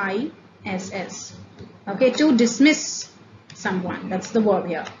 Okay, to dismiss someone. That's the verb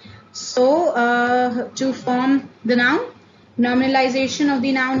here. So, to form the noun, nominalization of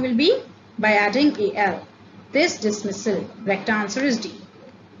the noun will be by adding al. This dismissal. Correct answer is D.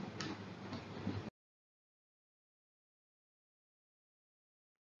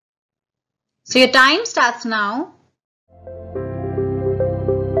 So your time starts now.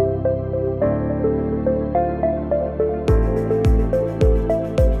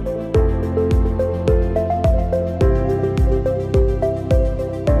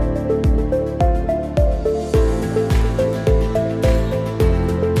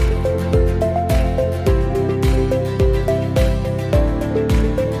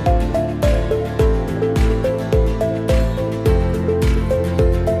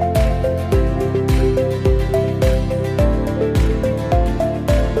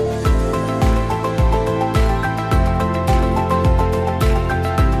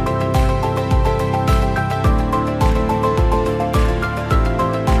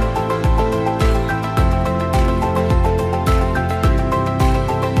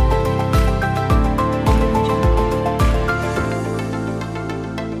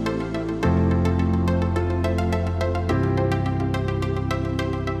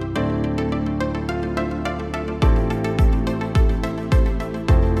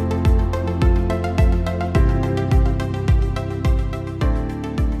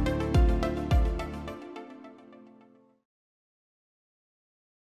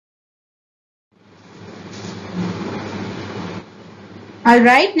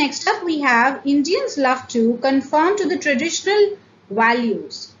 Alright, next up we have Indians love to conform to the traditional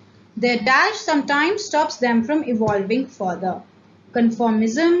values. Their dash sometimes stops them from evolving further.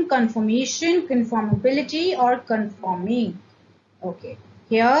 Conformism, conformation, conformability or conforming. Okay,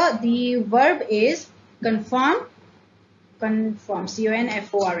 here the verb is conform,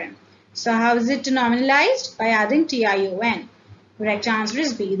 C-O-N-F-O-R-M. So how is it nominalized? By adding T-I-O-N. Correct answer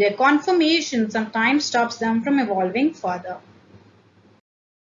is B. Their conformation sometimes stops them from evolving further.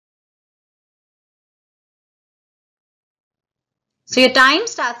 So your time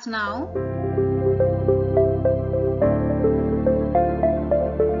starts now.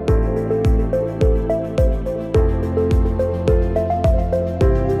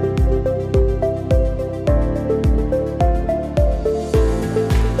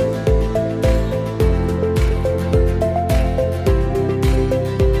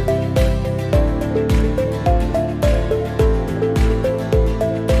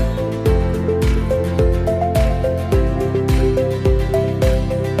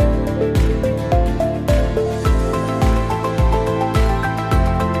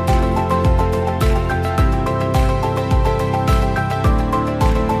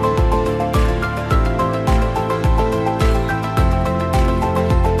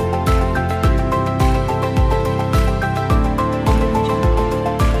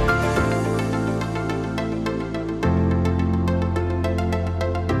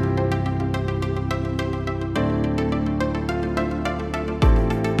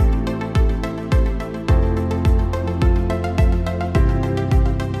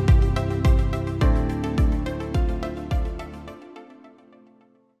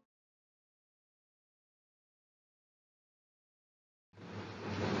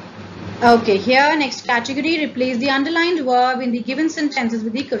 Okay, here next category, replace the underlined verb in the given sentences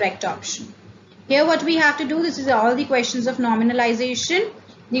with the correct option. Here what we have to do, this is all the questions of nominalization.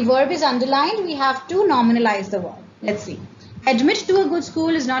 The verb is underlined, we have to nominalize the verb. Let's see. Admit to a good school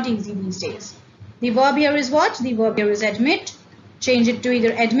is not easy these days. The verb here is what? The verb here is admit. Change it to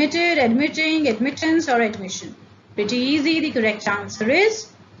either admitted, admitting, admittance or admission. Pretty easy. The correct answer is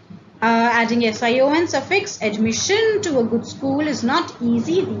adding SION suffix. Admission to a good school is not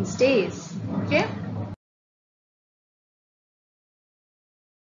easy these days. Okay.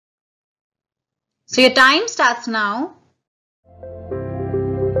 So your time starts now.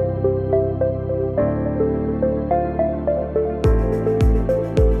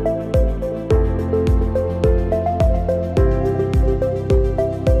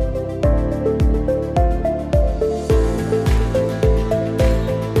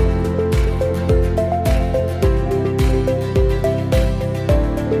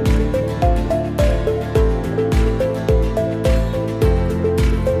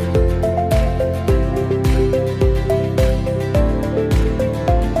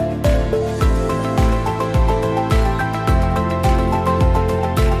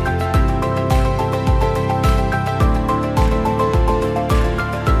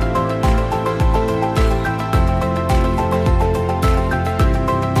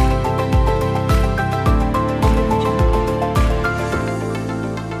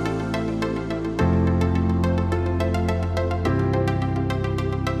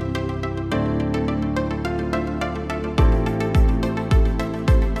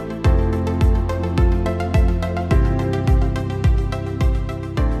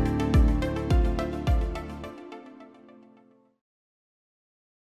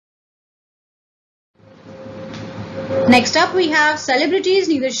 Next up we have celebrities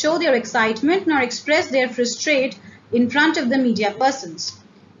neither show their excitement nor express their frustration in front of the media persons.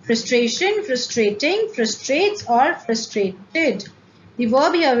 Frustration, frustrating, frustrates or frustrated. The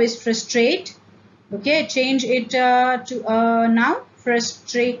verb here is frustrate. Okay, change it to a noun,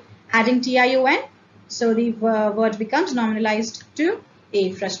 frustrate, adding tion. So the word becomes nominalized to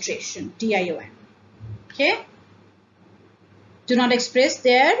a frustration, tion. Okay. Do not express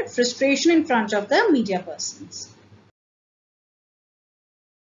their frustration in front of the media persons.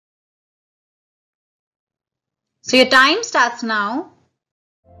 So your time starts now.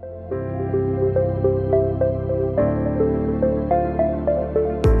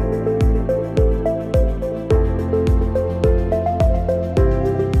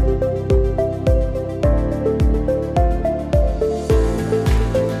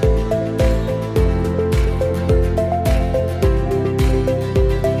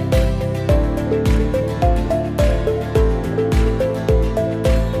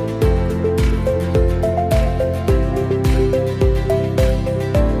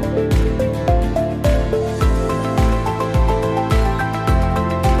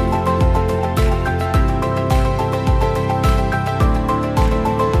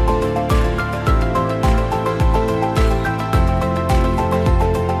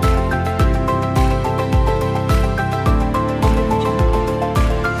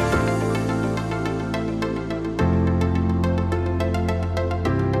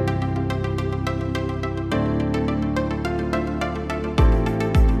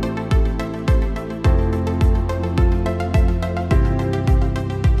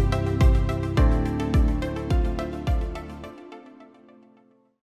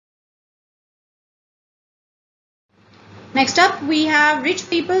 Next up, we have rich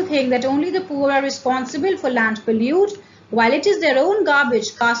people think that only the poor are responsible for land pollute, while it is their own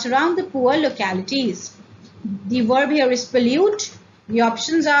garbage cast around the poor localities. The verb here is pollute. The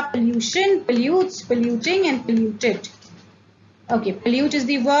options are pollution, pollutes, polluting, and polluted. Okay, pollute is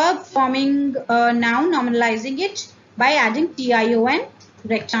the verb, forming a noun, nominalizing it by adding tion.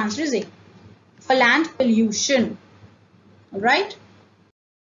 Correct answer is A. For land pollution. All right.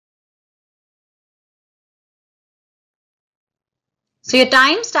 So your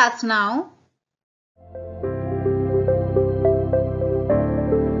time starts now.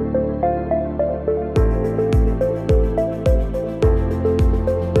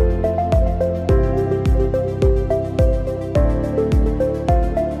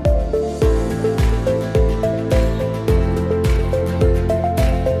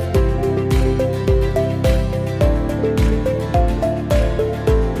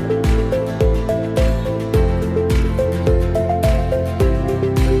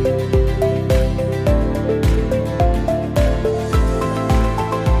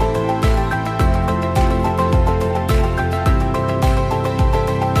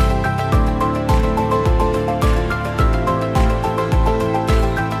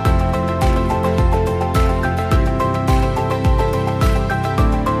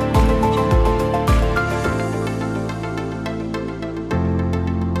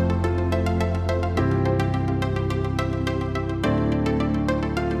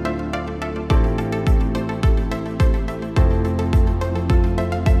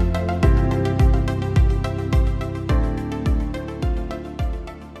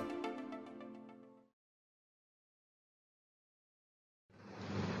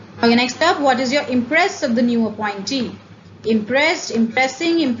 Okay, next up, what is your impress of the new appointee? Impressed,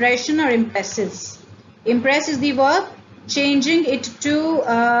 impressing, impression, or impresses. Impress is the verb, changing it to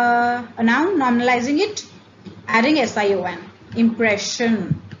a noun, nominalizing it, adding sion.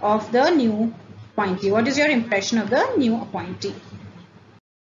 Impression of the new appointee. What is your impression of the new appointee?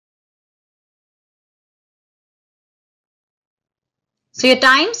 So your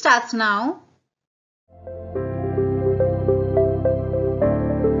time starts now.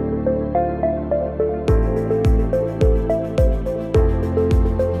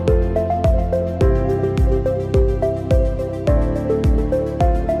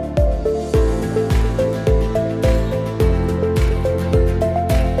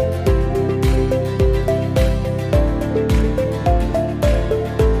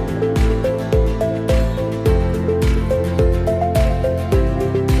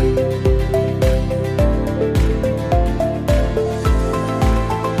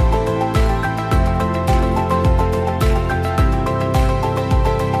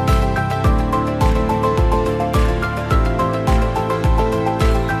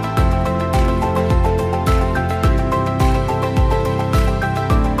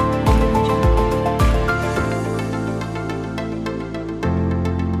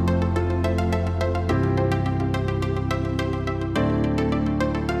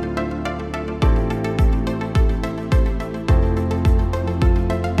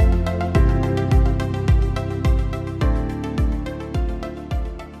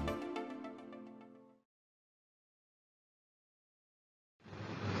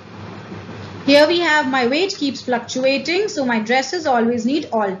 Here we have my weight keeps fluctuating, so my dresses always need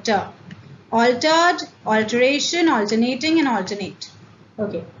alter. Altered, alteration, alternating, and alternate.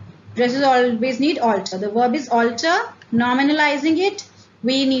 Okay. Dresses always need alter. The verb is alter. Nominalizing it,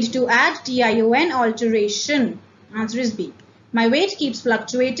 we need to add tion, alteration. Answer is B. My weight keeps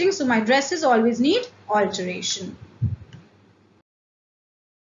fluctuating, so my dresses always need alteration.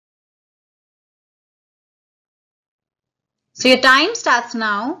 So your time starts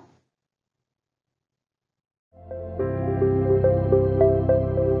now.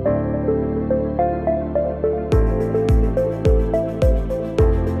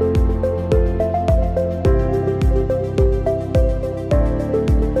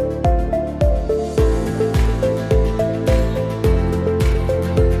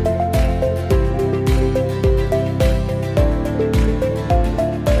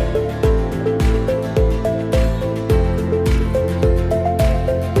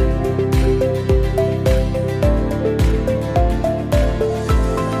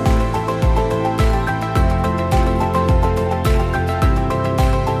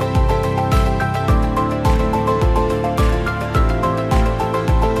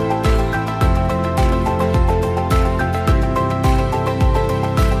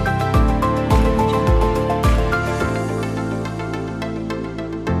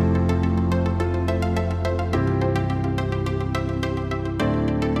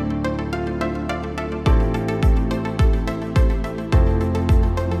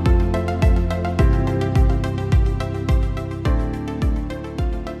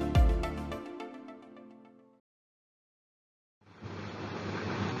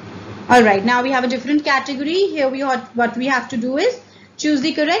 Alright, now we have a different category. Here what we have to do is choose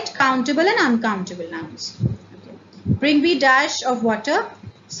the correct countable and uncountable nouns. Okay. Bring me dash of water,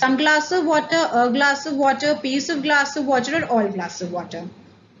 some glass of water, a glass of water, piece of glass of water, or all glass of water.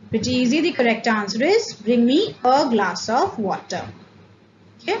 Pretty easy. The correct answer is bring me a glass of water.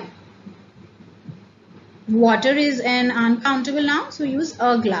 Okay. Water is an uncountable noun, so use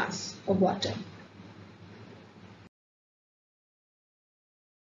a glass of water.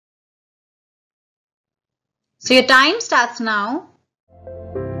 So your time starts now.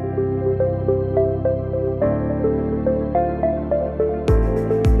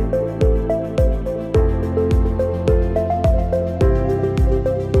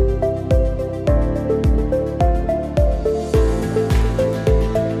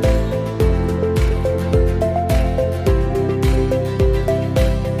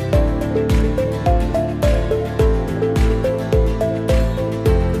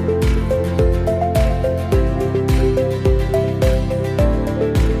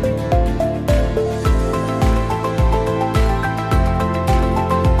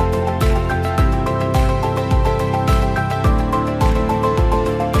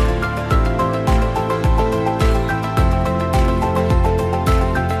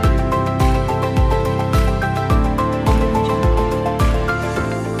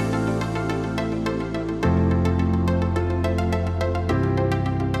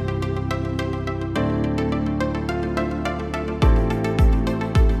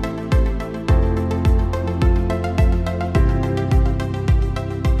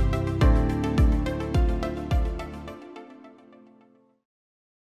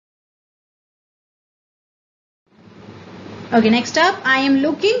 Okay, next up, I am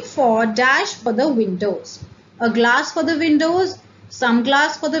looking for dash for the windows. A glass for the windows, some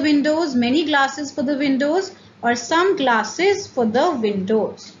glass for the windows, many glasses for the windows, or some glasses for the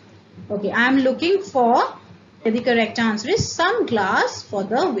windows. Okay, I am looking for, the correct answer is some glass for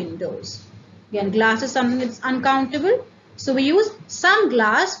the windows. Again, glass is something that's uncountable, so we use some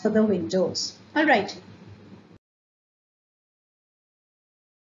glass for the windows. All right.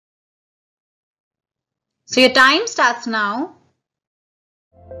 So your time starts now.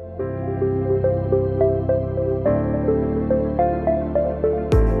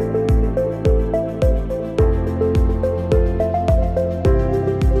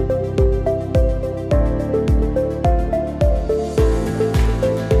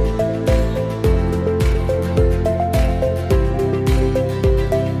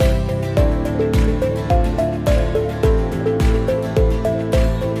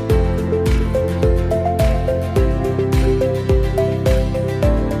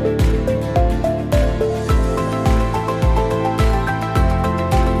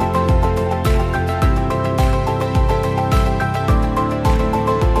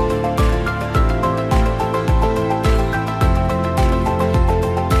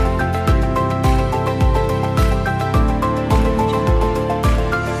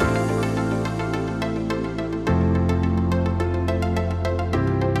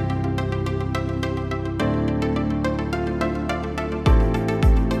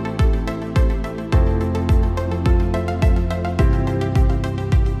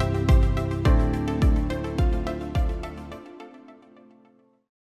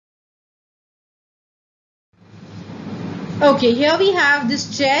 Okay, here we have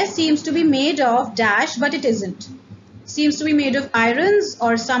this chair seems to be made of dash, but it isn't. Seems to be made of irons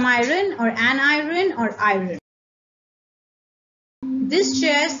or some iron or an iron or iron. This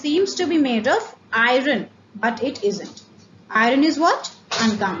chair seems to be made of iron, but it isn't. Iron is what?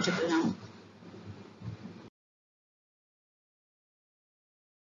 Uncountable noun.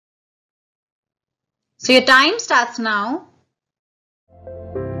 So your time starts now.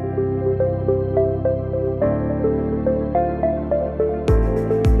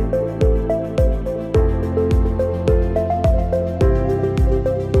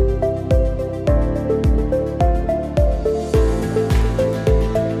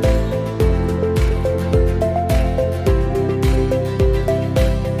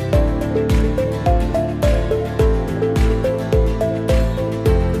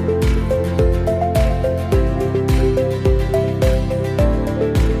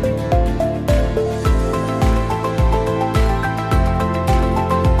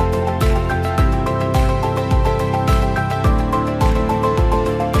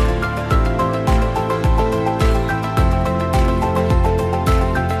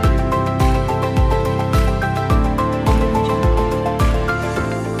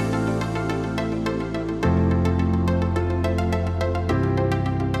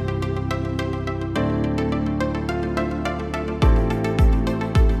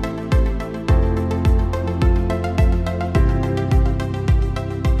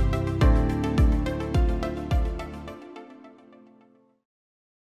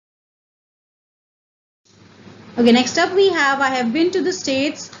 Okay, next up we have I have been to the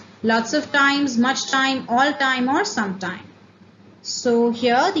States lots of times, much time, all time or sometime. So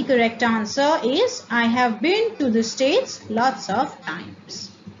here the correct answer is I have been to the States lots of times.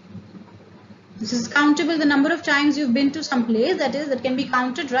 This is countable, the number of times you've been to some place, that can be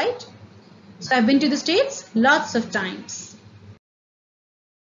counted, right? So I've been to the States lots of times.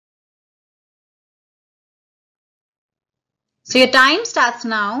 So your time starts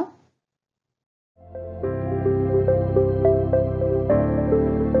now.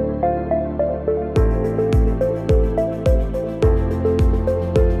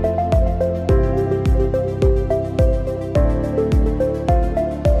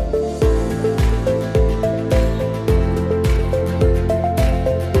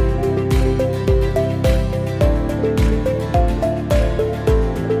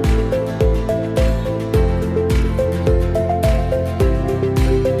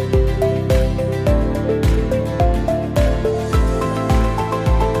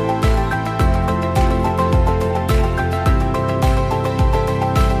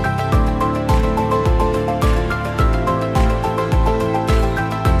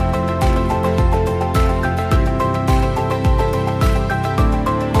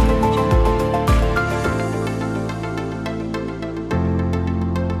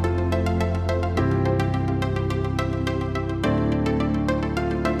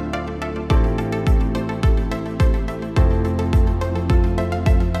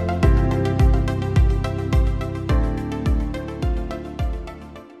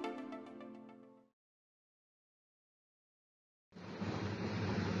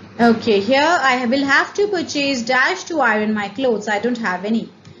 Okay, here I will have to purchase dash to iron my clothes. I don't have any.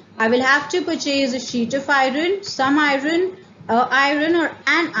 I will have to purchase a sheet of iron, some iron, iron or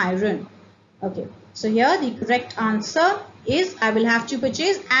an iron. Okay, so here the correct answer is I will have to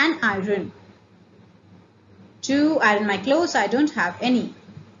purchase an iron. To iron my clothes, I don't have any.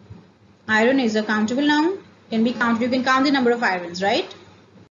 Iron is a countable noun. Can be counted. You can count the number of irons, right?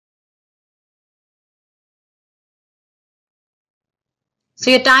 So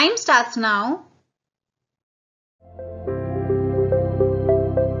your time starts now.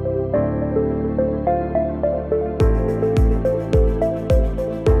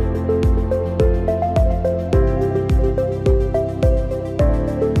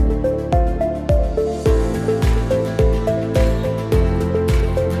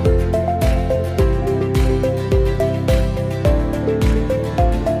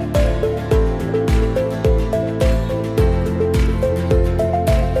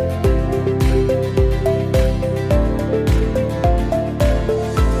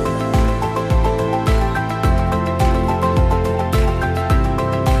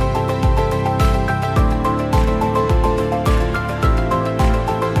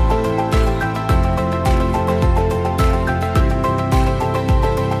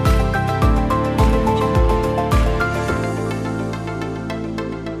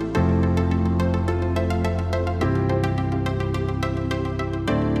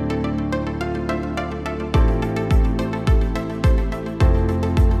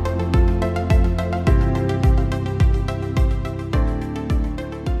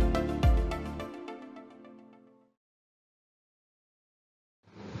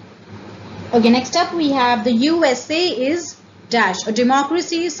 Okay, next up we have the USA is dash, a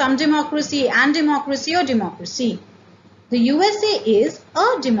democracy, some democracy, and democracy or democracy. The USA is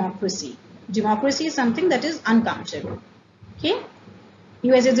a democracy. Democracy is something that is uncountable. Okay,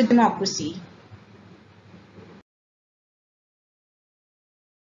 USA is a democracy.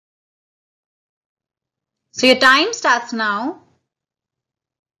 So your time starts now.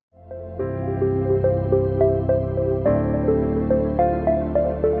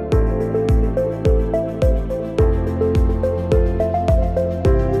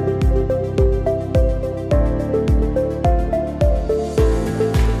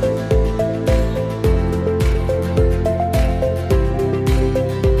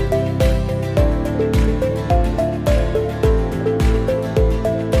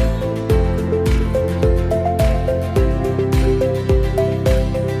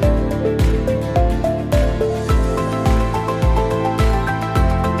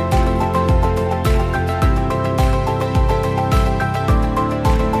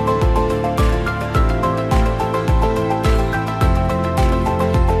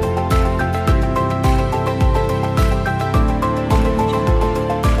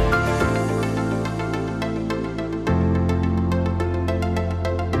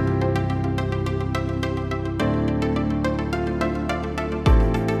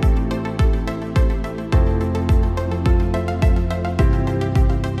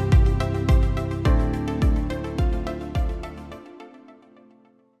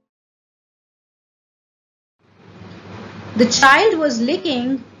 The child was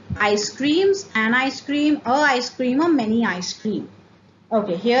licking ice creams, an ice cream, a ice cream, or many ice cream.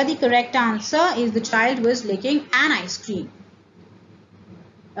 Okay, here the correct answer is the child was licking an ice cream.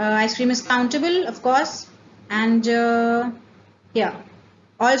 Ice cream is countable, of course, and here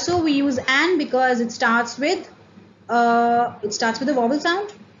also we use an because it starts with a vowel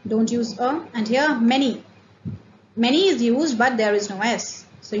sound. Don't use a. And here many is used, but there is no s.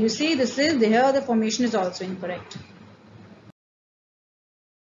 So you see, here the formation is also incorrect.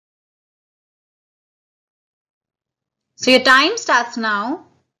 So your time starts now.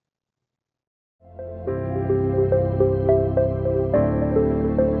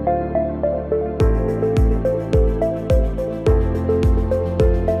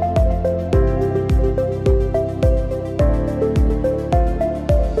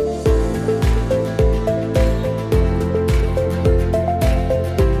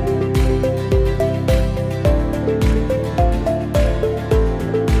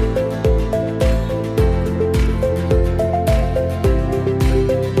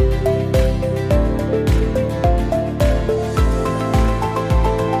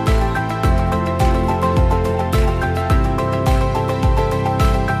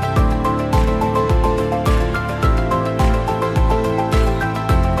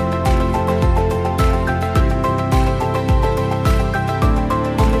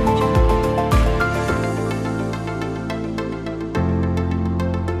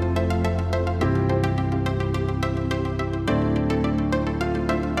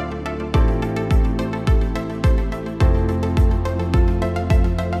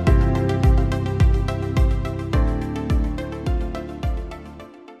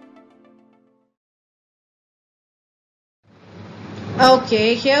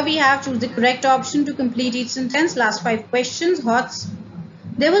 Okay, here we have choose the correct option to complete each sentence. Last 5 questions. Hots.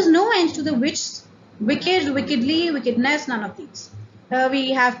 There was no end to the which, wicked, wickedly, wickedness, none of these.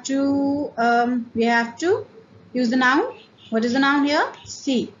 We have to use the noun. What is the noun here?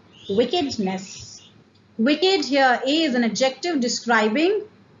 C. Wickedness. Wicked here, A is an adjective describing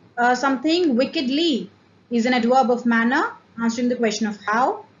something. Wickedly is an adverb of manner, answering the question of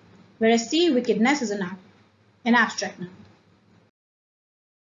how. Whereas C, wickedness, is a noun, an abstract noun.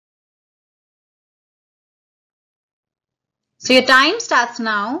 So your time starts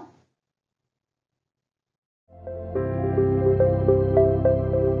now.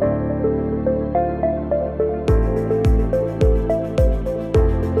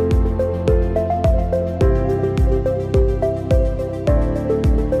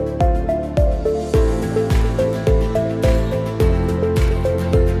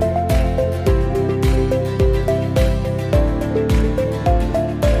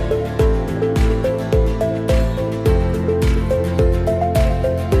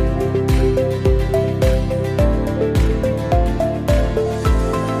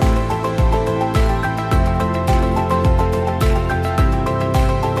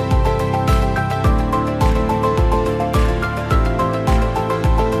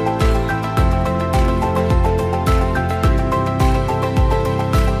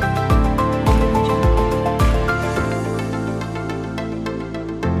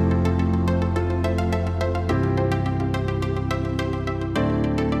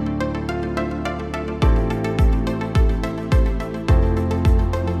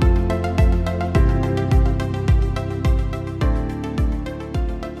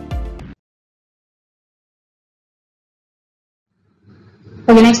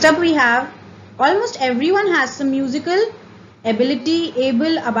 Okay, next up we have almost everyone has some musical ability,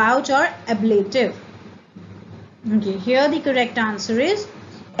 able, about, or ablative. Okay, here the correct answer is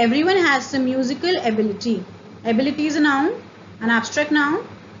everyone has some musical ability. Ability is a noun, an abstract noun.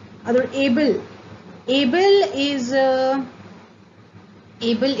 Other able. Able is an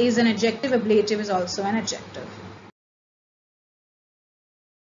adjective. Ablative is also an adjective.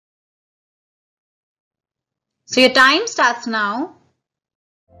 So your time starts now.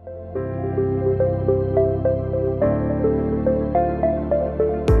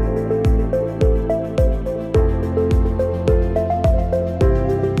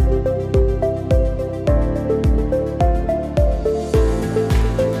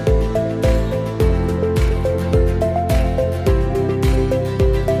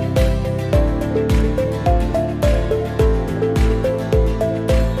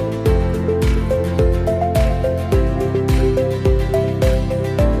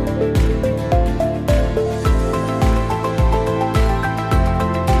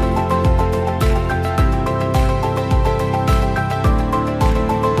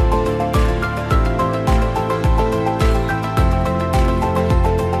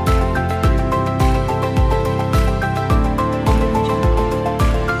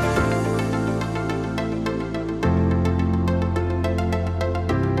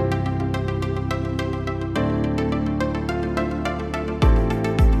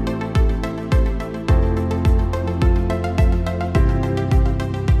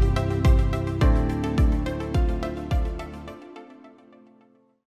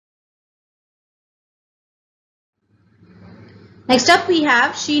 Next up we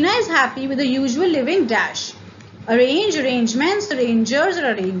have Sheena is happy with the usual living dash. Arrange, arrangements, arrangers,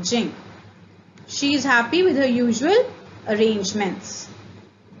 or arranging. She is happy with her usual arrangements.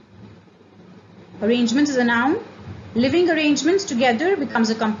 Arrangements is a noun. Living arrangements together becomes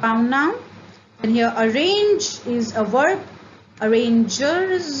a compound noun. And here arrange is a verb.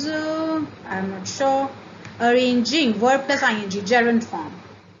 Arrangers, I'm not sure. Arranging, verb plus ing, gerund form.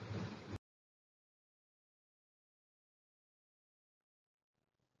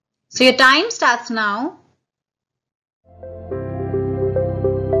 So your time starts now.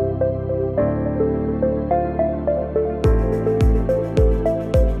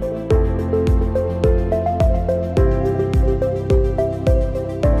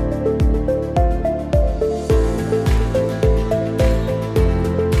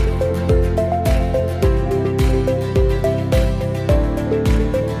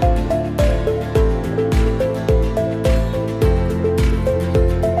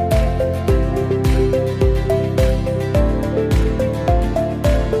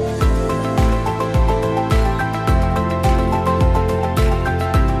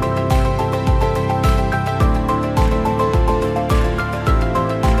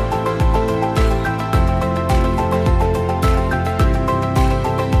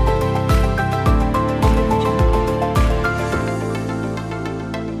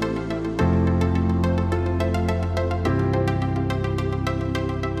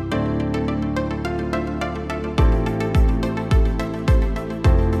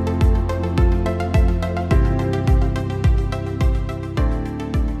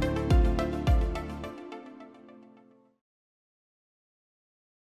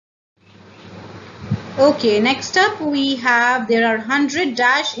 Okay, next up we have there are 100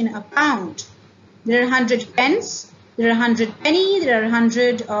 dash in a pound. There are 100 pence, there are 100 penny, there are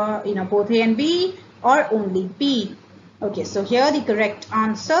 100 both A and B or only B. Okay, so here the correct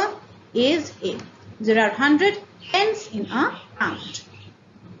answer is A. There are 100 pence in a pound.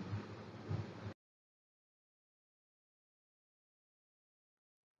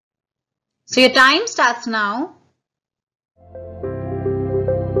 So your time starts now.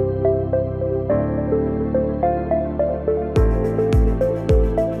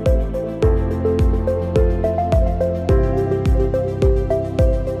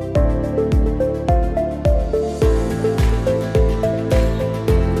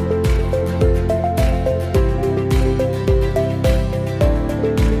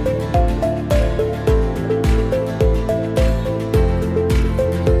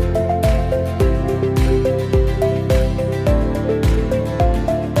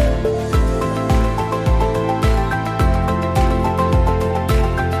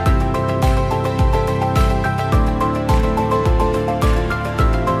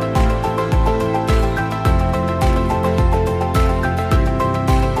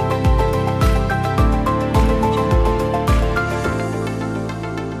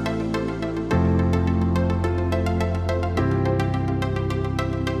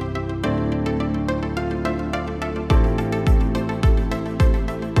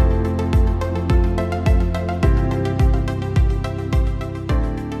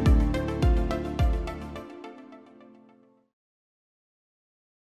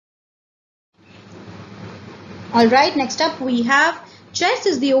 Alright, next up we have chess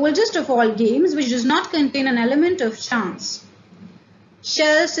is the oldest of all games which does not contain an element of chance.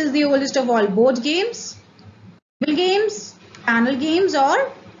 Chess is the oldest of all board games, table games, panel games or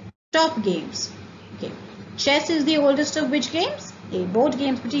top games. Okay. Chess is the oldest of which games? A board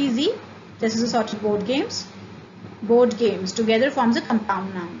games, pretty easy. This is a sort of board games. Board games together forms a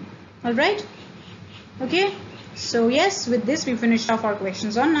compound noun. Alright? Okay. So yes, with this we finished off our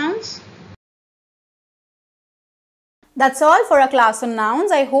questions on nouns. That's all for our class on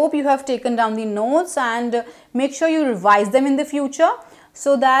nouns. I hope you have taken down the notes and make sure you revise them in the future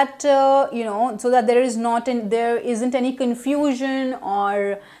so that there isn't any confusion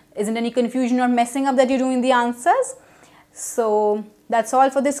or messing up that you do in the answers. So that's all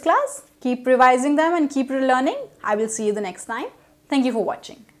for this class. Keep revising them and keep learning. I will see you the next time. Thank you for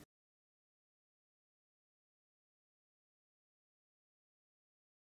watching.